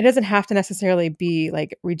 it doesn't have to necessarily be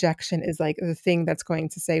like rejection is like the thing that's going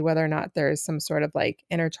to say whether or not there's some sort of like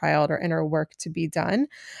inner child or inner work to be done.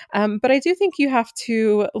 But I do think you have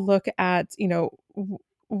to look at,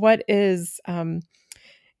 what is,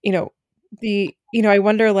 you know, I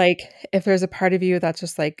wonder like if there's a part of you that's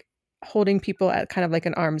just like holding people at kind of like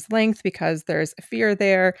an arm's length because there's a fear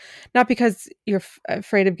there, not because you're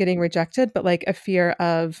afraid of getting rejected, but like a fear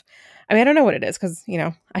of, I mean, I don't know what it is because,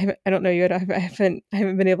 I don't know you. I haven't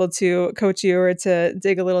been able to coach you or to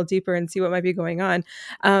dig a little deeper and see what might be going on.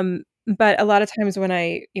 But a lot of times when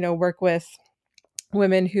I, work with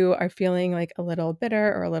women who are feeling like a little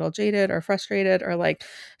bitter or a little jaded or frustrated or like,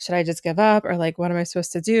 should I just give up or like, what am I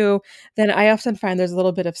supposed to do? Then I often find there's a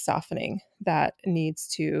little bit of softening that needs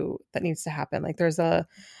to happen. Like there's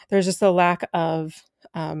just a lack of,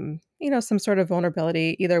 some sort of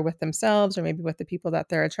vulnerability either with themselves or maybe with the people that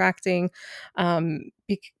they're attracting. And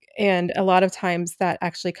a lot of times that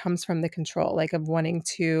actually comes from the control, like of wanting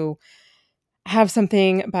to have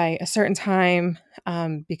something by a certain time,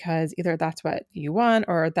 because either that's what you want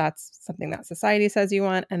or that's something that society says you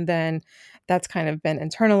want. And then that's kind of been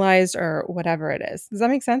internalized or whatever it is. Does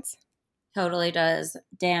that make sense? Totally does.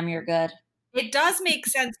 Damn, you're good. It does make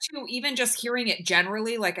sense too, even just hearing it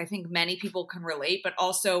generally. Like I think many people can relate, but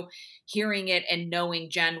also hearing it and knowing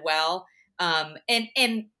Jen well.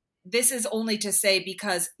 And this is only to say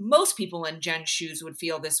because most people in Jen's shoes would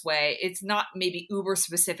feel this way. It's not maybe uber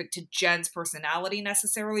specific to Jen's personality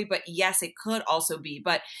necessarily, but yes, it could also be.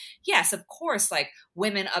 But yes, of course, like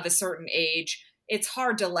women of a certain age, it's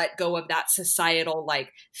hard to let go of that societal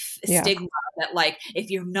like stigma that like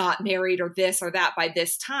if you're not married or this or that by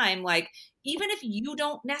this time, like even if you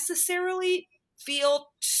don't necessarily feel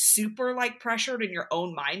super like pressured in your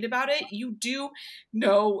own mind about it, you do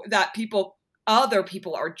know that other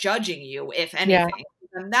people are judging you, if anything.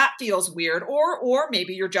 And that feels weird. Or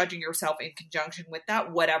maybe you're judging yourself in conjunction with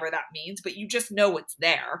that, whatever that means, but you just know it's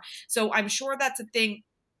there. So I'm sure that's a thing.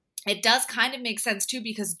 It does kind of make sense too,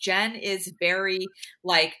 because Jen is very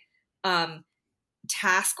like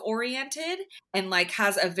task oriented and like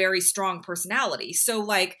has a very strong personality. So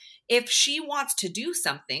like if she wants to do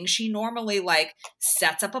something, she normally like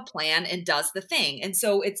sets up a plan and does the thing. And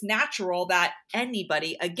so it's natural that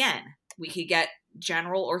anybody, again, we could get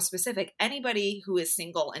general or specific, anybody who is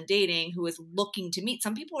single and dating, who is looking to meet.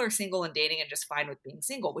 Some people are single and dating and just fine with being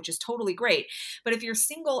single, which is totally great. But if you're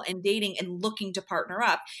single and dating and looking to partner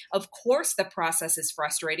up, of course the process is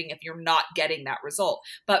frustrating if you're not getting that result.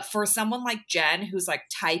 But for someone like Jen, who's like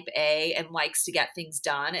type A and likes to get things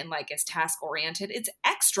done and like is task oriented, it's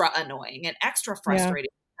extra annoying and extra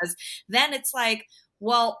frustrating because then it's like,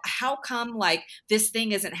 well, how come like this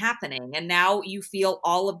thing isn't happening? And now you feel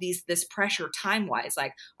all of this pressure time-wise,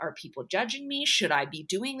 like, are people judging me? Should I be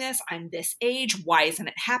doing this? I'm this age. Why isn't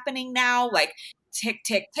it happening now? Like tick,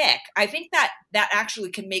 tick, tick. I think that actually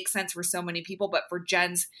can make sense for so many people, but for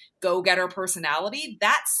Jen's go-getter personality,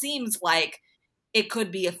 that seems like it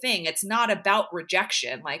could be a thing. It's not about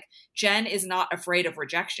rejection. Like Jen is not afraid of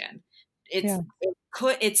rejection.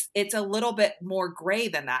 It's a little bit more gray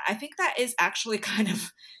than that. I think that is actually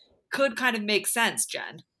could kind of make sense,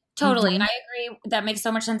 Jen. Totally. And I agree. That makes so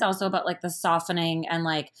much sense also about like the softening and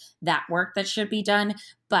like that work that should be done.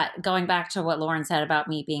 But going back to what Lauren said about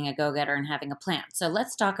me being a go-getter and having a plan. So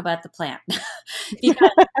let's talk about the plan.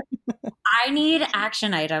 Because I need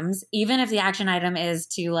action items, even if the action item is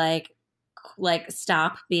to like like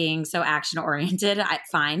stop being so action oriented.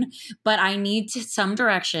 Fine, but I need some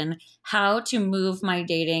direction how to move my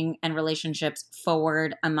dating and relationships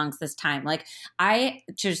forward amongst this time. Like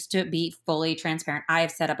just to be fully transparent, I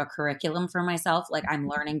have set up a curriculum for myself. Like I'm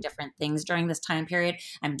learning different things during this time period.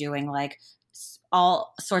 I'm doing like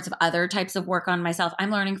all sorts of other types of work on myself.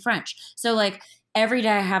 I'm learning French. So like every day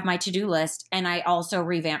I have my to-do list, and I also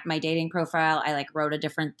revamped my dating profile. I like wrote a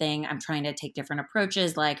different thing. I'm trying to take different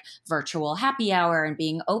approaches, like virtual happy hour and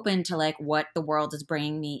being open to like what the world is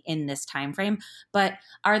bringing me in this time frame. But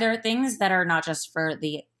are there things that are not just for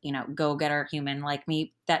the, go-getter human like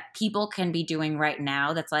me that people can be doing right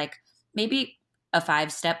now that's like maybe a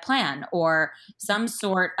 5-step plan or some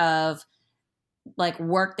sort of like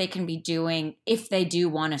work they can be doing if they do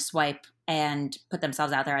want to swipe and put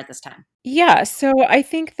themselves out there at this time? Yeah, so I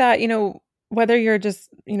think that, whether you're just,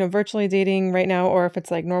 virtually dating right now or if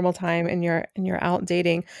it's like normal time and you're out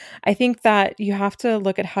dating, I think that you have to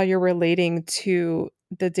look at how you're relating to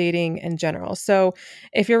the dating in general. So,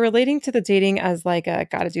 if you're relating to the dating as like a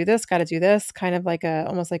got to do this, kind of like a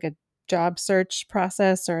almost like a job search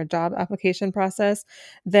process or a job application process,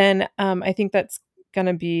 then I think that's going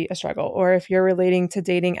to be a struggle. Or if you're relating to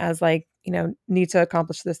dating as like, need to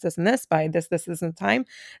accomplish this, and this by this and time,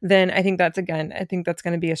 then I think that's going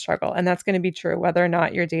to be a struggle. And that's going to be true whether or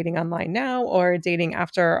not you're dating online now or dating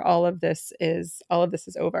after all of this is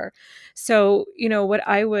over. So, what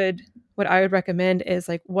I would recommend is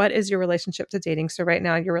like, what is your relationship to dating? So right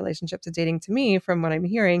now, your relationship to dating to me, from what I'm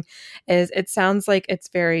hearing, is it sounds like it's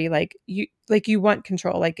very like you want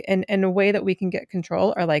control, like in a way that we can get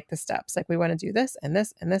control are like the steps. Like we want to do this and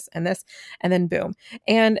this and this and this, and then boom.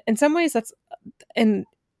 And in some ways that's in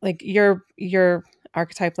like your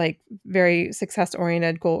archetype, like very success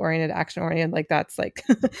oriented, goal oriented, action oriented, like that's like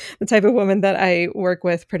the type of woman that I work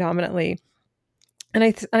with predominantly. And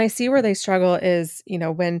I see where they struggle is,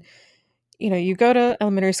 when you go to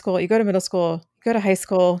elementary school, you go to middle school, you go to high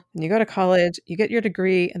school, and you go to college, you get your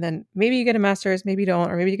degree, and then maybe you get a master's, maybe you don't,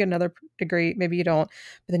 or maybe you get another degree, maybe you don't,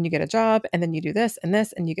 but then you get a job, and then you do this and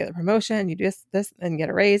this, and you get a promotion, you do this, and get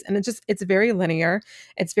a raise. And it's very linear.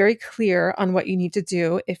 It's very clear on what you need to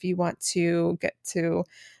do if you want to get to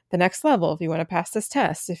the next level, if you want to pass this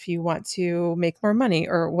test, if you want to make more money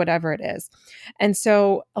or whatever it is. And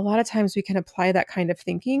so a lot of times we can apply that kind of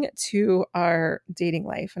thinking to our dating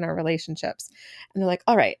life and our relationships. And they're like,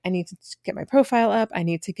 all right, I need to get my profile up. I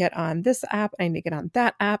need to get on this app. I need to get on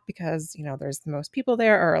that app because, there's the most people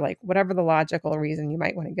there, or like whatever the logical reason you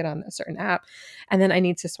might want to get on a certain app. And then I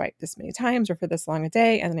need to swipe this many times or for this long a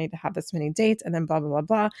day. And then I need to have this many dates and then blah, blah, blah,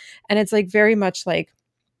 blah. And it's like very much like,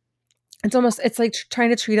 it's like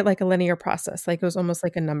trying to treat it like a linear process, like it was almost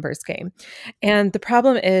like a numbers game. And the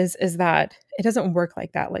problem is that it doesn't work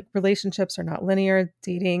like that. Like relationships are not linear,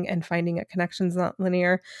 dating and finding a connection is not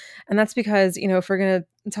linear. And that's because, if we're going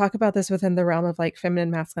to talk about this within the realm of like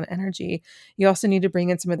feminine, masculine energy, you also need to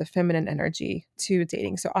bring in some of the feminine energy to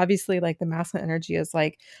dating. So obviously like the masculine energy is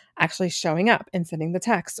like actually showing up and sending the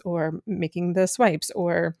texts or making the swipes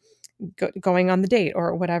or going on the date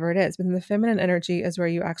or whatever it is. But then the feminine energy is where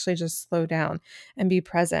you actually just slow down and be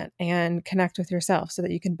present and connect with yourself so that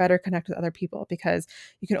you can better connect with other people, because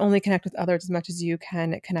you can only connect with others as much as you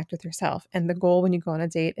can connect with yourself. And the goal when you go on a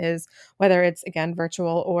date is, whether it's again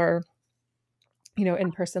virtual or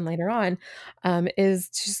in person later on, is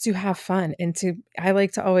just to have fun. And I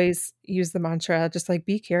like to always use the mantra, just like,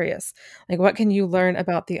 be curious. Like, what can you learn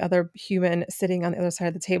about the other human sitting on the other side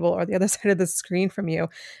of the table or the other side of the screen from you?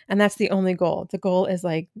 And that's the only goal. The goal is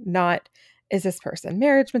like, not, is this person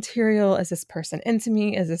marriage material? Is this person into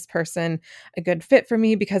me? Is this person a good fit for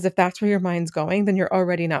me? Because if that's where your mind's going, then you're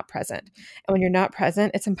already not present. And when you're not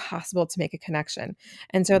present, it's impossible to make a connection.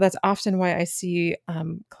 And so that's often why I see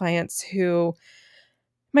clients who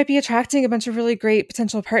might be attracting a bunch of really great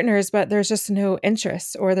potential partners, but there's just no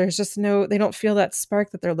interest, or they don't feel that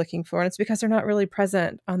spark that they're looking for. And it's because they're not really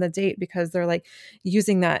present on the date, because they're like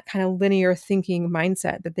using that kind of linear thinking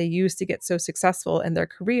mindset that they use to get so successful in their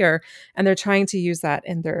career. And they're trying to use that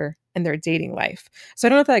in their dating life. So I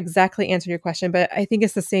don't know if that exactly answered your question, but I think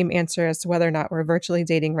it's the same answer as to whether or not we're virtually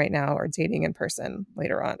dating right now or dating in person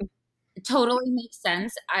later on. It totally makes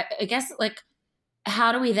sense. I guess like,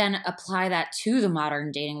 how do we then apply that to the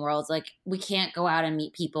modern dating world? Like, we can't go out and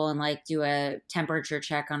meet people and like do a temperature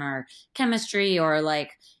check on our chemistry, or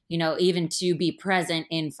like, even to be present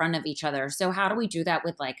in front of each other. So how do we do that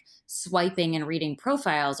with like swiping and reading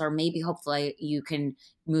profiles? Or maybe hopefully you can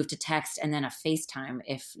move to text and then a FaceTime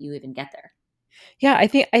if you even get there. Yeah, I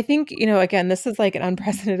think, again, this is like an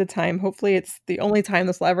unprecedented time. Hopefully it's the only time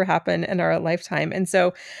this will ever happen in our lifetime. And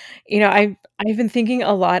so, I've been thinking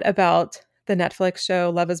a lot about the Netflix show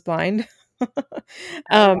Love is Blind. Oh,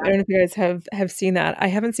 I don't know if you guys have seen that. I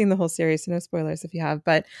haven't seen the whole series, so no spoilers if you have.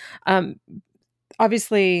 But um,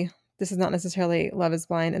 obviously, this is not necessarily Love is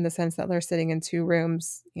Blind in the sense that they're sitting in two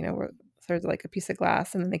rooms, where there's like a piece of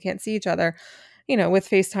glass and then they can't see each other. With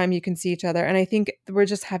FaceTime, you can see each other. And I think we're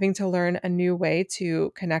just having to learn a new way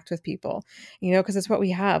to connect with people, because it's what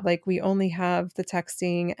we have. Like, we only have the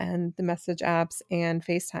texting and the message apps and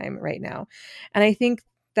FaceTime right now. And I think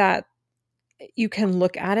that you can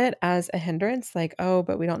look at it as a hindrance, like, oh,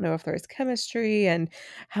 but we don't know if there's chemistry, and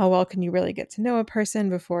how well can you really get to know a person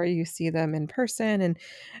before you see them in person.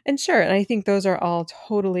 And sure, and I think those are all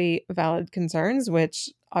totally valid concerns, which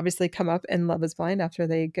obviously come up in Love is Blind after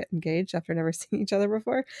they get engaged after never seeing each other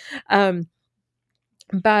before.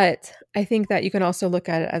 But I think that you can also look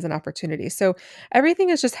at it as an opportunity. So everything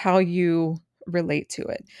is just how you relate to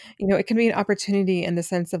it. It can be an opportunity in the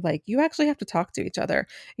sense of, like, you actually have to talk to each other.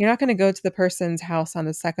 You're not going to go to the person's house on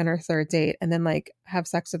the second or third date and then like have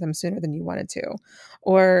sex with them sooner than you wanted to.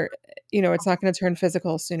 Or, it's not going to turn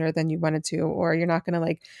physical sooner than you wanted to. Or you're not going to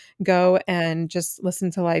like go and just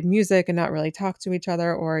listen to live music and not really talk to each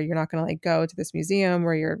other. Or you're not going to like go to this museum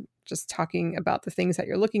where you're just talking about the things that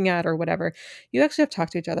you're looking at or whatever. You actually have to talk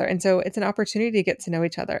to each other. And so it's an opportunity to get to know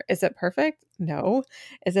each other. Is it perfect? No.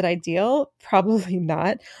 Is it ideal? Probably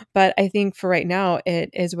not. But I think for right now, it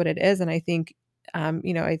is what it is. And I think,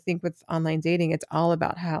 I think with online dating, it's all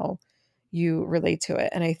about how you relate to it.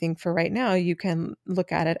 And I think for right now, you can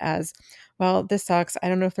look at it as, well, this sucks. I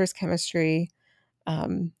don't know if there's chemistry.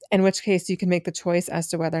 In which case you can make the choice as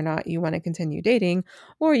to whether or not you want to continue dating,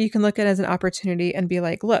 or you can look at it as an opportunity and be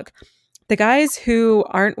like, look, the guys who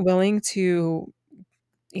aren't willing to,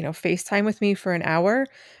 FaceTime with me for an hour,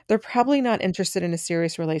 they're probably not interested in a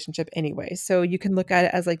serious relationship anyway. So you can look at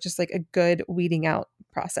it as like, just like a good weeding out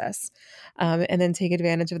process. And then take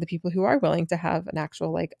advantage of the people who are willing to have an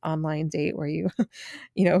actual like online date where you,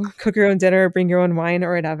 cook your own dinner, bring your own wine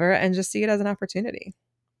or whatever, and just see it as an opportunity.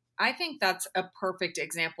 I think that's a perfect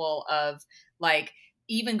example of, like,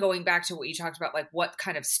 even going back to what you talked about, like what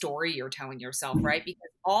kind of story you're telling yourself, right?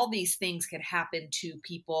 Because all these things could happen to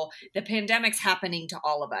people. The pandemic's happening to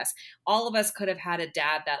all of us. All of us could have had a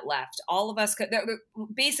dad that left. All of us could,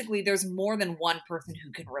 basically, there's more than one person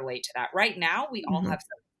who can relate to that. Right now, we all have something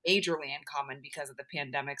majorly in common because of the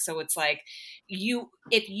pandemic. So it's like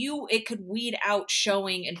it could weed out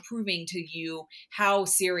showing and proving to you how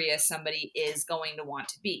serious somebody is going to want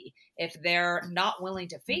to be. If they're not willing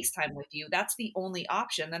to FaceTime with you, that's the only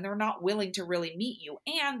option. Then they're not willing to really meet you.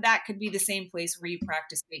 And that could be the same place where you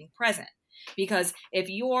practice being present. Because if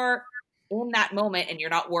you're in that moment and you're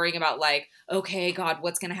not worrying about like, okay, God,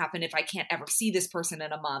 what's going to happen if I can't ever see this person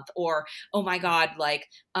in a month? Or, oh my God, like,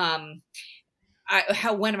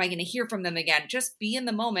 when am I going to hear from them again? Just be in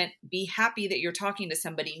the moment, be happy that you're talking to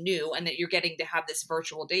somebody new and that you're getting to have this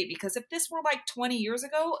virtual date. Because if this were like 20 years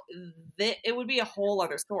ago, it would be a whole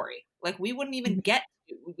other story. Like, we wouldn't even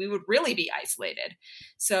we would really be isolated.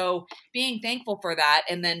 So being thankful for that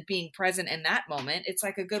and then being present in that moment, it's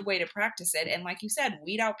like a good way to practice it. And like you said,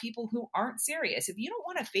 weed out people who aren't serious. If you don't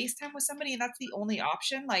want to FaceTime with somebody and that's the only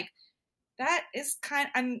option, like, that is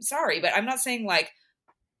I'm sorry, but I'm not saying like,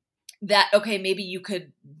 that, okay, maybe you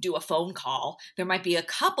could do a phone call. There might be a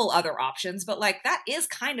couple other options, but like, that is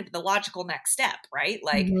kind of the logical next step, right?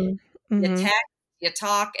 Like, you text, you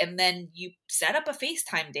talk, and then you set up a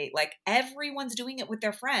FaceTime date. Like, everyone's doing it with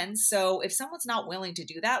their friends. So if someone's not willing to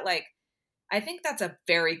do that, like, I think that's a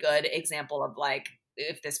very good example of like,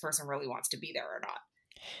 if this person really wants to be there or not.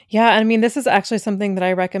 Yeah, I mean, this is actually something that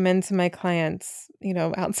I recommend to my clients,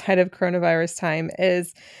 outside of coronavirus time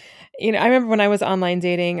is, I remember when I was online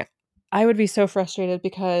dating, I would be so frustrated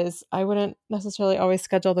because I wouldn't necessarily always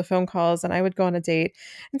schedule the phone calls, and I would go on a date.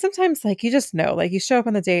 And sometimes like, you just know, like, you show up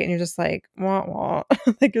on the date and you're just like, wah, wah.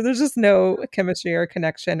 Like, there's just no chemistry or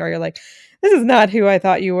connection, or you're like, this is not who I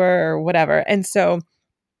thought you were or whatever. And so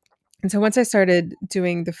once I started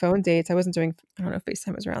doing the phone dates, I wasn't doing, I don't know if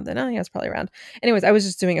FaceTime was around then. Oh, yeah, it's probably around. Anyways, I was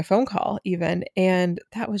just doing a phone call even. And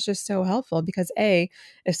that was just so helpful because if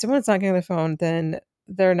someone's not getting the phone, then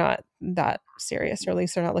they're not that serious, or at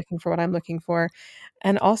least they're not looking for what I'm looking for.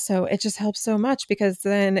 And also it just helps so much because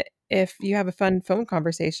then if you have a fun phone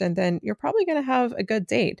conversation, then you're probably going to have a good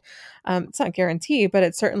date. It's not guaranteed, but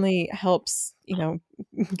it certainly helps,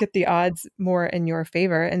 get the odds more in your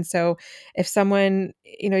favor. And so if someone,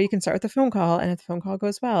 you can start with a phone call, and if the phone call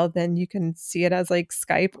goes well, then you can see it as like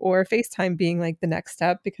Skype or FaceTime being like the next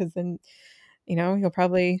step, because then, you'll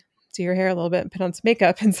probably do your hair a little bit and put on some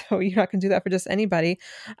makeup. And so you're not going to do that for just anybody.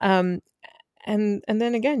 And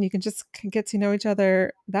then again, you can just get to know each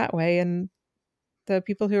other that way. And the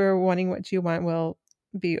people who are wanting what you want will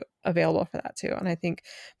be available for that too. And I think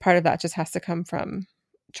part of that just has to come from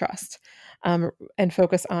trust, and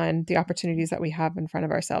focus on the opportunities that we have in front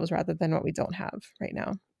of ourselves rather than what we don't have right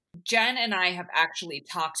now. Jen and I have actually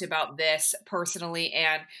talked about this personally,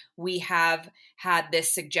 and we have had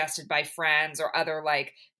this suggested by friends or other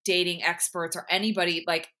like dating experts or anybody.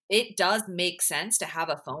 Like, it does make sense to have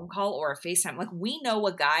a phone call or a FaceTime. Like, we know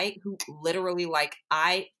a guy who literally, like,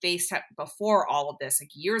 I FaceTime before all of this, like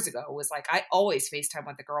years ago, was like, I always FaceTime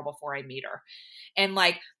with the girl before I meet her. And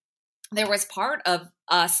like, there was part of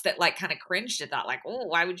us that like kind of cringed at that, like, oh,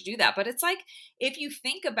 why would you do that? But it's like, if you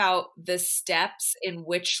think about the steps in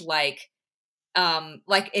which like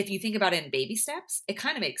if you think about it in baby steps, it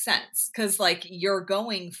kind of makes sense, because like you're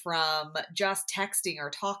going from just texting or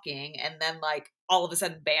talking and then like all of a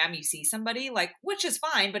sudden bam, you see somebody, like, which is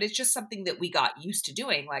fine, but it's just something that we got used to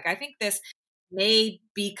doing. Like, I think this may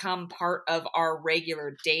become part of our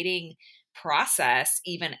regular dating process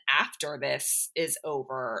even after this is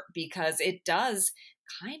over, because it does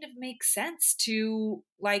kind of make sense to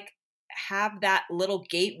like have that little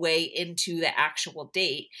gateway into the actual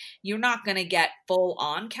date. You're not going to get full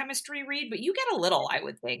on chemistry read, but you get a little, I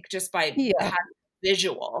would think, just by having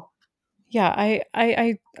visual. Yeah,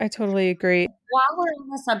 I totally agree. While we're on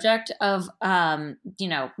the subject of,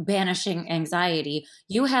 banishing anxiety,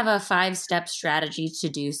 you have a 5-step strategy to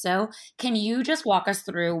do so. Can you just walk us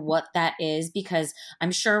through what that is? Because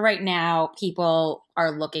I'm sure right now people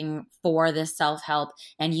are looking for this self-help,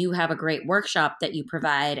 and you have a great workshop that you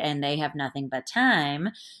provide and they have nothing but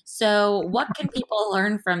time. So what can people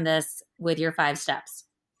learn from this with your 5 steps?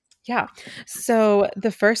 Yeah. So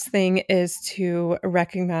the first thing is to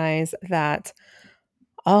recognize that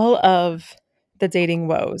all of the dating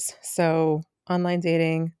woes, so online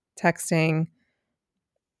dating, texting,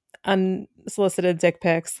 unsolicited dick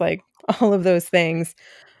pics, like all of those things,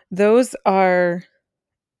 those are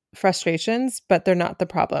frustrations, but they're not the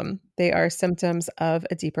problem. They are symptoms of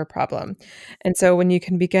a deeper problem. And so when you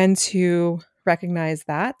can begin to recognize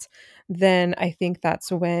that, then I think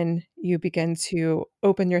that's when you begin to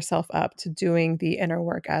open yourself up to doing the inner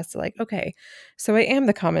work as to like, okay, so I am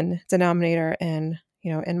the common denominator in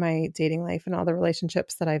my dating life and all the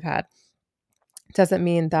relationships that I've had. Doesn't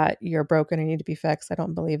mean that you're broken and need to be fixed. I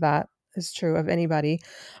don't believe that is true of anybody.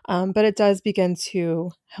 But it does begin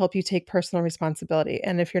to help you take personal responsibility.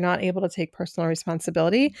 And if you're not able to take personal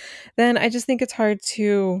responsibility, then I just think it's hard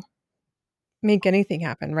to make anything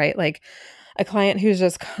happen, right? Like a client who's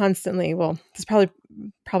just constantly, well, this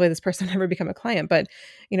probably this person will never become a client, but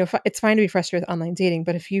it's fine to be frustrated with online dating.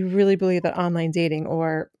 But if you really believe that online dating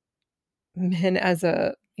or men as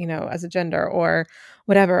a gender or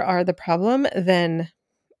whatever are the problem, then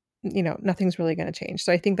nothing's really going to change.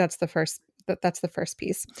 So I think that's the first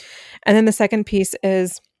piece. And then the second piece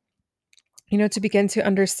is to begin to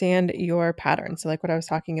understand your patterns. So like what I was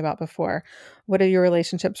talking about before, what do your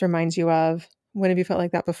relationships remind you of? When have you felt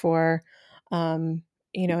like that before? And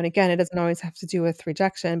again, it doesn't always have to do with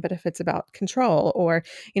rejection, but if it's about control or,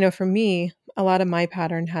 for me, a lot of my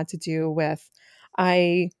pattern had to do with,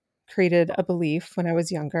 I created a belief when I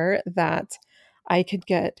was younger that I could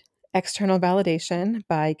get external validation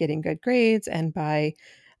by getting good grades and by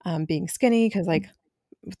being skinny, because like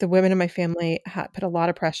the women in my family had put a lot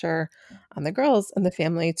of pressure on the girls in the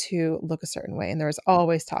family to look a certain way. And there was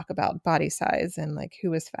always talk about body size and like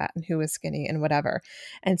who was fat and who was skinny and whatever.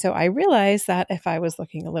 And so I realized that if I was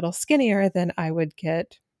looking a little skinnier, then I would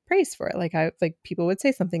get praise for it. Like people would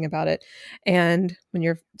say something about it. And when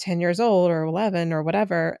you're 10 years old or 11 or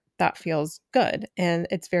whatever, that feels good. And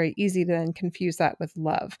it's very easy to then confuse that with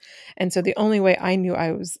love. And so the only way I knew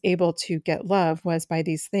I was able to get love was by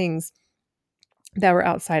these things that were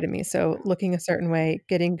outside of me. So looking a certain way,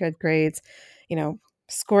 getting good grades,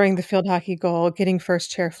 scoring the field hockey goal, getting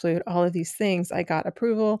first chair flute, all of these things, I got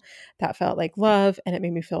approval. That felt like love and it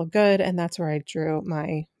made me feel good. And that's where I drew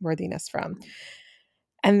my worthiness from.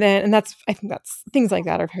 I think that's things like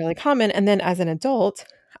that are fairly common. And then as an adult,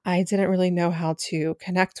 I didn't really know how to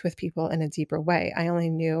connect with people in a deeper way. I only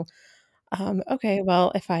knew okay,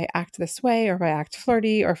 well, if I act this way or if I act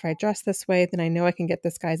flirty or if I dress this way, then I know I can get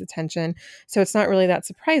this guy's attention. So it's not really that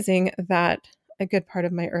surprising that a good part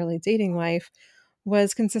of my early dating life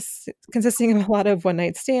was consisting of a lot of one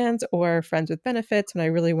night stands or friends with benefits when I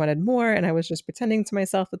really wanted more. And I was just pretending to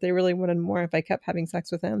myself that they really wanted more. If I kept having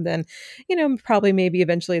sex with them, then, probably maybe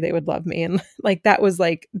eventually they would love me. And like that was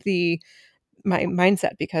like my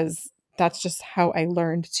mindset, because that's just how I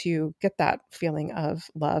learned to get that feeling of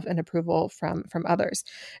love and approval from others.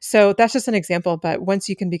 So that's just an example. But once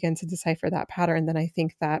you can begin to decipher that pattern, then I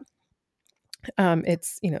think that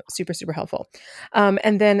It's, super, super helpful.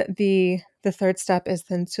 And then the third step is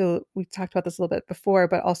then we talked about this a little bit before,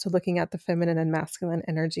 but also looking at the feminine and masculine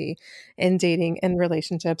energy in dating and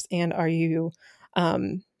relationships. And are you,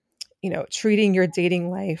 um, treating your dating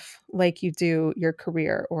life like you do your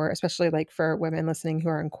career, or especially like for women listening who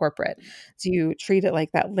are in corporate, do you treat it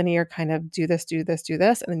like that linear kind of do this, do this, do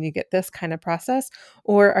this, and then you get this kind of process?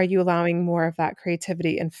 Or are you allowing more of that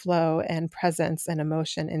creativity and flow and presence and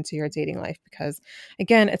emotion into your dating life? Because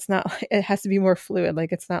again, it has to be more fluid.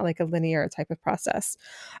 Like it's not like a linear type of process.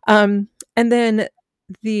 And then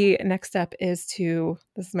the next step is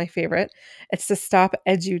this is my favorite, it's to stop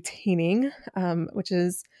edutaining, which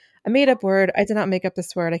is a made up word. I did not make up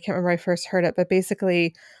this word. I can't remember where I first heard it, but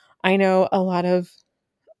basically, I know a lot of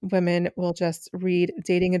women will just read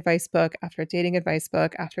dating advice book after dating advice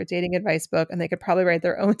book after dating advice book, and they could probably write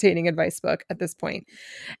their own dating advice book at this point.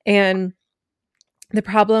 And the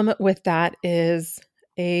problem with that is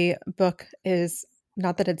a book is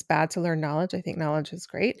not that it's bad to learn knowledge. I think knowledge is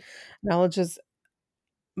great. Knowledge is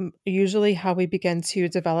usually how we begin to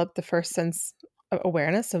develop the first sense of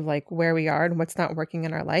awareness of like where we are and what's not working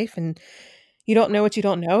in our life. And you don't know what you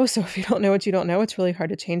don't know. So if you don't know what you don't know, it's really hard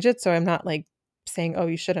to change it. So I'm not like saying, oh,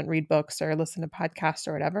 you shouldn't read books or listen to podcasts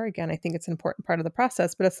or whatever. Again, I think it's an important part of the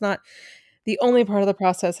process, but it's not the only part of the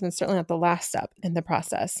process. And it's certainly not the last step in the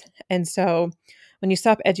process. And so when you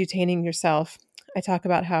stop edutaining yourself, I talk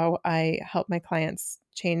about how I help my clients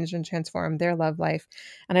change and transform their love life.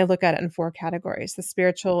 And I look at it in 4 categories: the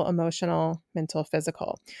spiritual, emotional, mental,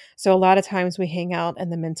 physical. So a lot of times we hang out in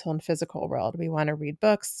the mental and physical world. We want to read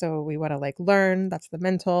books. So we want to like learn. That's the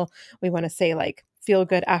mental. We want to say like feel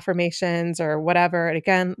good affirmations or whatever. And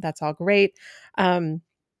again, that's all great.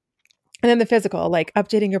 And then the physical, like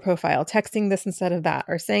updating your profile, texting this instead of that,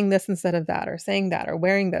 or saying this instead of that, or saying that, or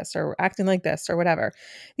wearing this, or acting like this, or whatever.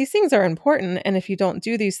 These things are important. And if you don't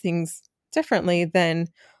do these things differently, then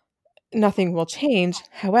nothing will change.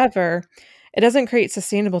 However, it doesn't create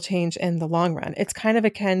sustainable change in the long run. It's kind of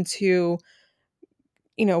akin to,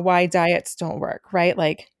 why diets don't work, right?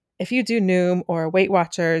 Like if you do Noom or Weight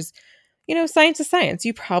Watchers, science is science.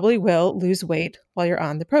 You probably will lose weight while you're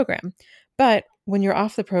on the program. But when you're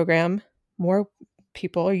off the program, more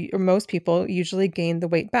people or most people usually gain the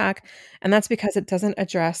weight back. And that's because it doesn't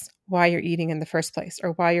address why you're eating in the first place,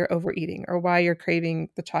 or why you're overeating, or why you're craving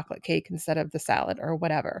the chocolate cake instead of the salad or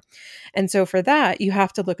whatever. And so for that, you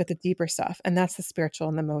have to look at the deeper stuff. And that's the spiritual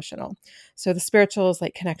and the emotional. So the spiritual is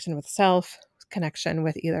like connection with self, connection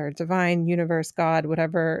with either divine, universe, God,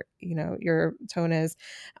 whatever, your tone is,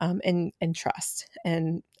 and trust.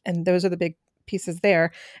 And those are the big pieces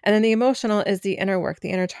there. And then the emotional is the inner work,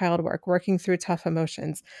 the inner child work, working through tough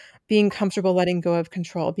emotions, being comfortable letting go of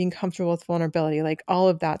control, being comfortable with vulnerability, like all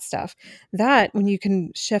of that stuff. That when you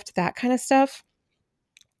can shift that kind of stuff,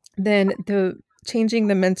 then the changing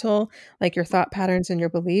the mental, like your thought patterns and your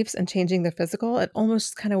beliefs, and changing the physical, it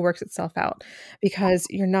almost kind of works itself out, because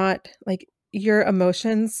you're not like your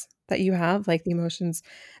emotions that you have, like the emotions,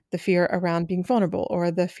 the fear around being vulnerable,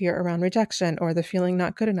 or the fear around rejection, or the feeling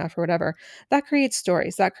not good enough, or whatever, that creates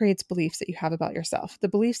stories, that creates beliefs that you have about yourself. The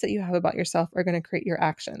beliefs that you have about yourself are going to create your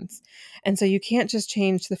actions. And so you can't just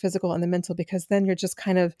change the physical and the mental, because then you're just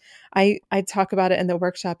kind of, I talk about it in the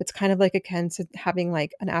workshop. It's kind of like akin to having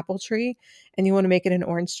like an apple tree, and you want to make it an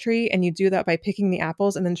orange tree. And you do that by picking the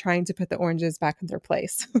apples and then trying to put the oranges back in their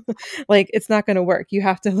place. Like it's not going to work. You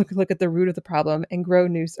have to look at the root of the problem and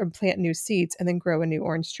plant new seeds, and then grow a new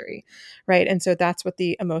orange tree. Right. And so that's what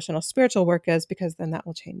the emotional spiritual work is, because then that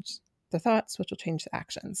will change the thoughts, which will change the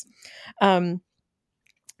actions. Um,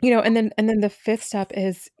 and then the fifth step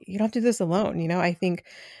is you don't do this alone. I think,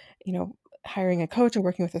 hiring a coach, or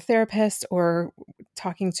working with a therapist, or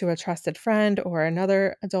talking to a trusted friend or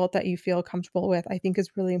another adult that you feel comfortable with, I think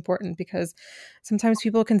is really important, because sometimes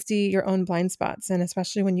people can see your own blind spots. And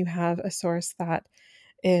especially when you have a source that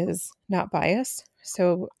is not biased.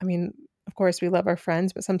 So, I mean, of course, we love our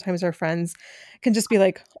friends, but sometimes our friends can just be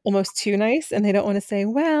like almost too nice, and they don't want to say,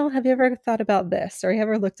 well, have you ever thought about this? Or have you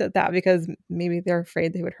ever looked at that? Because maybe they're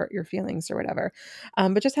afraid they would hurt your feelings or whatever.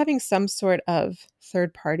 But just having some sort of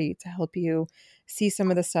third party to help you see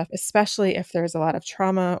some of the stuff, especially if there's a lot of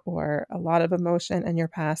trauma or a lot of emotion in your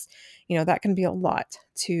past, that can be a lot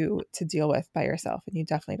to deal with by yourself. And you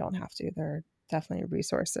definitely don't have to. There are definitely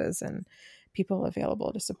resources and people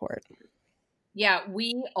available to support. Yeah,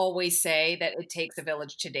 we always say that it takes a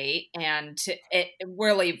village to date, and it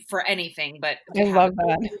really for anything, but to I have love a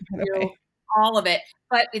that. village By to the do way. all of it.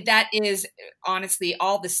 But that is honestly,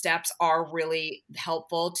 all the steps are really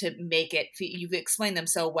helpful to make it. You've explained them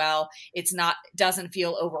so well. Doesn't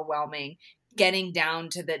feel overwhelming. getting down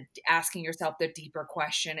to the asking yourself the deeper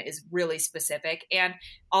question is really specific. And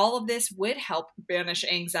all of this would help banish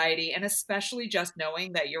anxiety, and especially just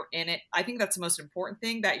knowing that you're in it. I think that's the most important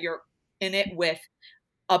thing, that you're in it with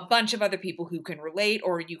a bunch of other people who can relate,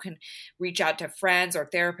 or you can reach out to friends or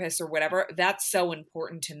therapists or whatever. That's so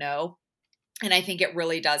important to know. And I think it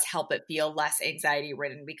really does help it feel less anxiety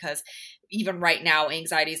ridden, because even right now,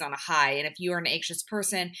 anxiety is on a high. And if you're an anxious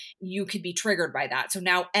person, you could be triggered by that. So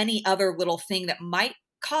now any other little thing that might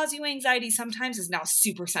cause you anxiety sometimes is now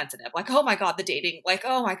super sensitive. Like, oh my God, the dating, like,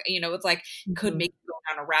 oh my, it's like could make you go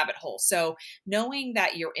down a rabbit hole. So knowing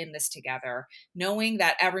that you're in this together, knowing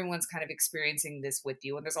that everyone's kind of experiencing this with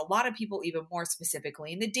you. And there's a lot of people, even more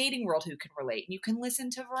specifically in the dating world, who can relate. And you can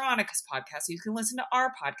listen to Veronica's podcast. You can listen to our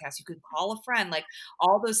podcast. You can call a friend. Like,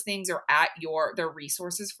 all those things are at they're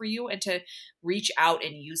resources for you, and to reach out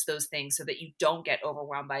and use those things so that you don't get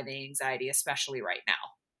overwhelmed by the anxiety, especially right now.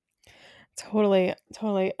 Totally,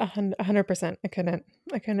 100%. I couldn't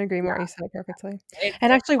agree more. Yeah. You said it perfectly. It's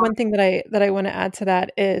And actually, one thing that I want to add to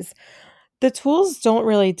that is the tools don't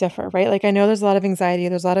really differ, right? Like, I know there's a lot of anxiety,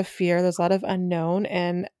 there's a lot of fear, there's a lot of unknown,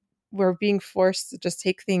 and we're being forced to just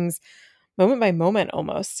take things moment by moment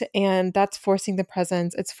almost. And that's forcing the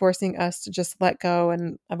presence. It's forcing us to just let go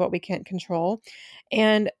and of what we can't control.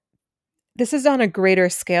 And this is on a greater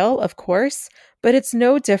scale, of course, but it's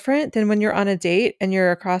no different than when you're on a date and you're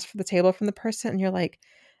across from the table from the person and you're like,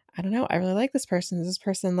 I don't know, I really like this person. Is this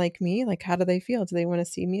person like me? Like, how do they feel? Do they want to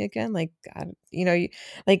see me again? Like,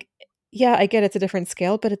 like, yeah, I get it's a different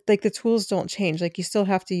scale, but like the tools don't change. Like, you still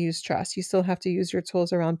have to use trust. You still have to use your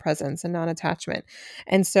tools around presence and non-attachment.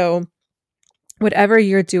 And so whatever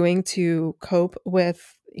you're doing to cope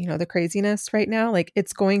with, the craziness right now, like,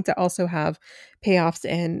 it's going to also have payoffs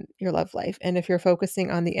in your love life. And if you're focusing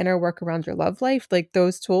on the inner work around your love life, like,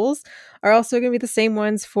 those tools are also going to be the same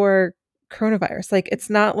ones for coronavirus. Like, it's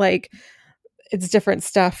not like it's different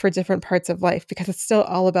stuff for different parts of life, because it's still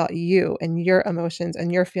all about you and your emotions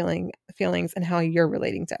and your feelings and how you're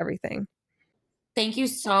relating to everything. Thank you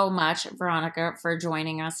so much, Veronica, for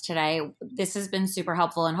joining us today. This has been super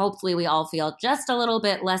helpful, and hopefully we all feel just a little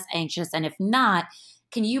bit less anxious. And if not,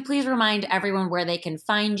 can you please remind everyone where they can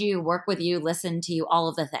find you, work with you, listen to you, all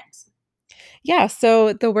of the things? Yeah,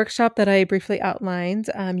 so the workshop that I briefly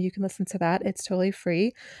outlined, you can listen to that. It's totally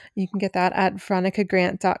free. You can get that at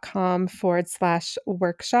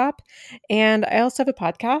veronicagrant.com/workshop. And I also have a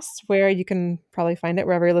podcast where you can probably find it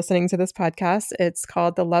wherever you're listening to this podcast. It's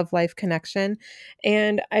called The Love Life Connection.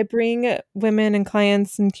 And I bring women and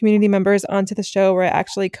clients and community members onto the show where I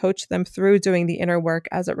actually coach them through doing the inner work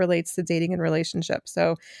as it relates to dating and relationships.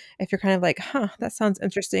 So if you're kind of like, that sounds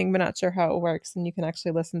interesting, but not sure how it works, then you can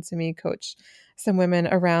actually listen to me coach some women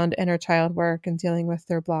around inner child work and dealing with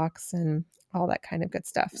their blocks and all that kind of good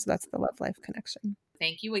stuff. So that's the Love Life Connection.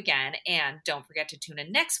 Thank you again. And don't forget to tune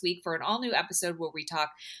in next week for an all-new episode where we talk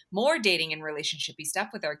more dating and relationship-y stuff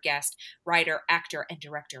with our guest, writer, actor, and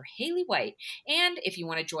director, Haley White. And if you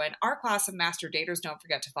want to join our class of master daters, don't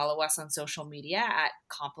forget to follow us on social media at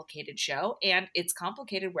Complicated Show. And It's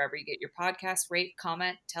Complicated wherever you get your podcast. Rate,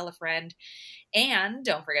 comment, tell a friend. And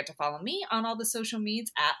don't forget to follow me on all the social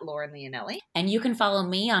medias at Lauren Leonelli. And you can follow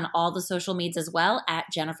me on all the social medias as well at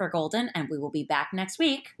Jennifer Golden. And we will be back next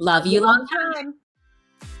week. Love you long time.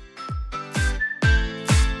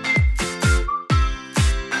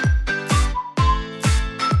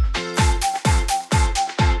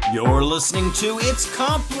 You're listening to It's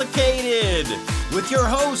Complicated with your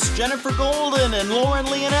hosts, Jennifer Golden and Lauren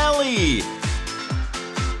Leonelli.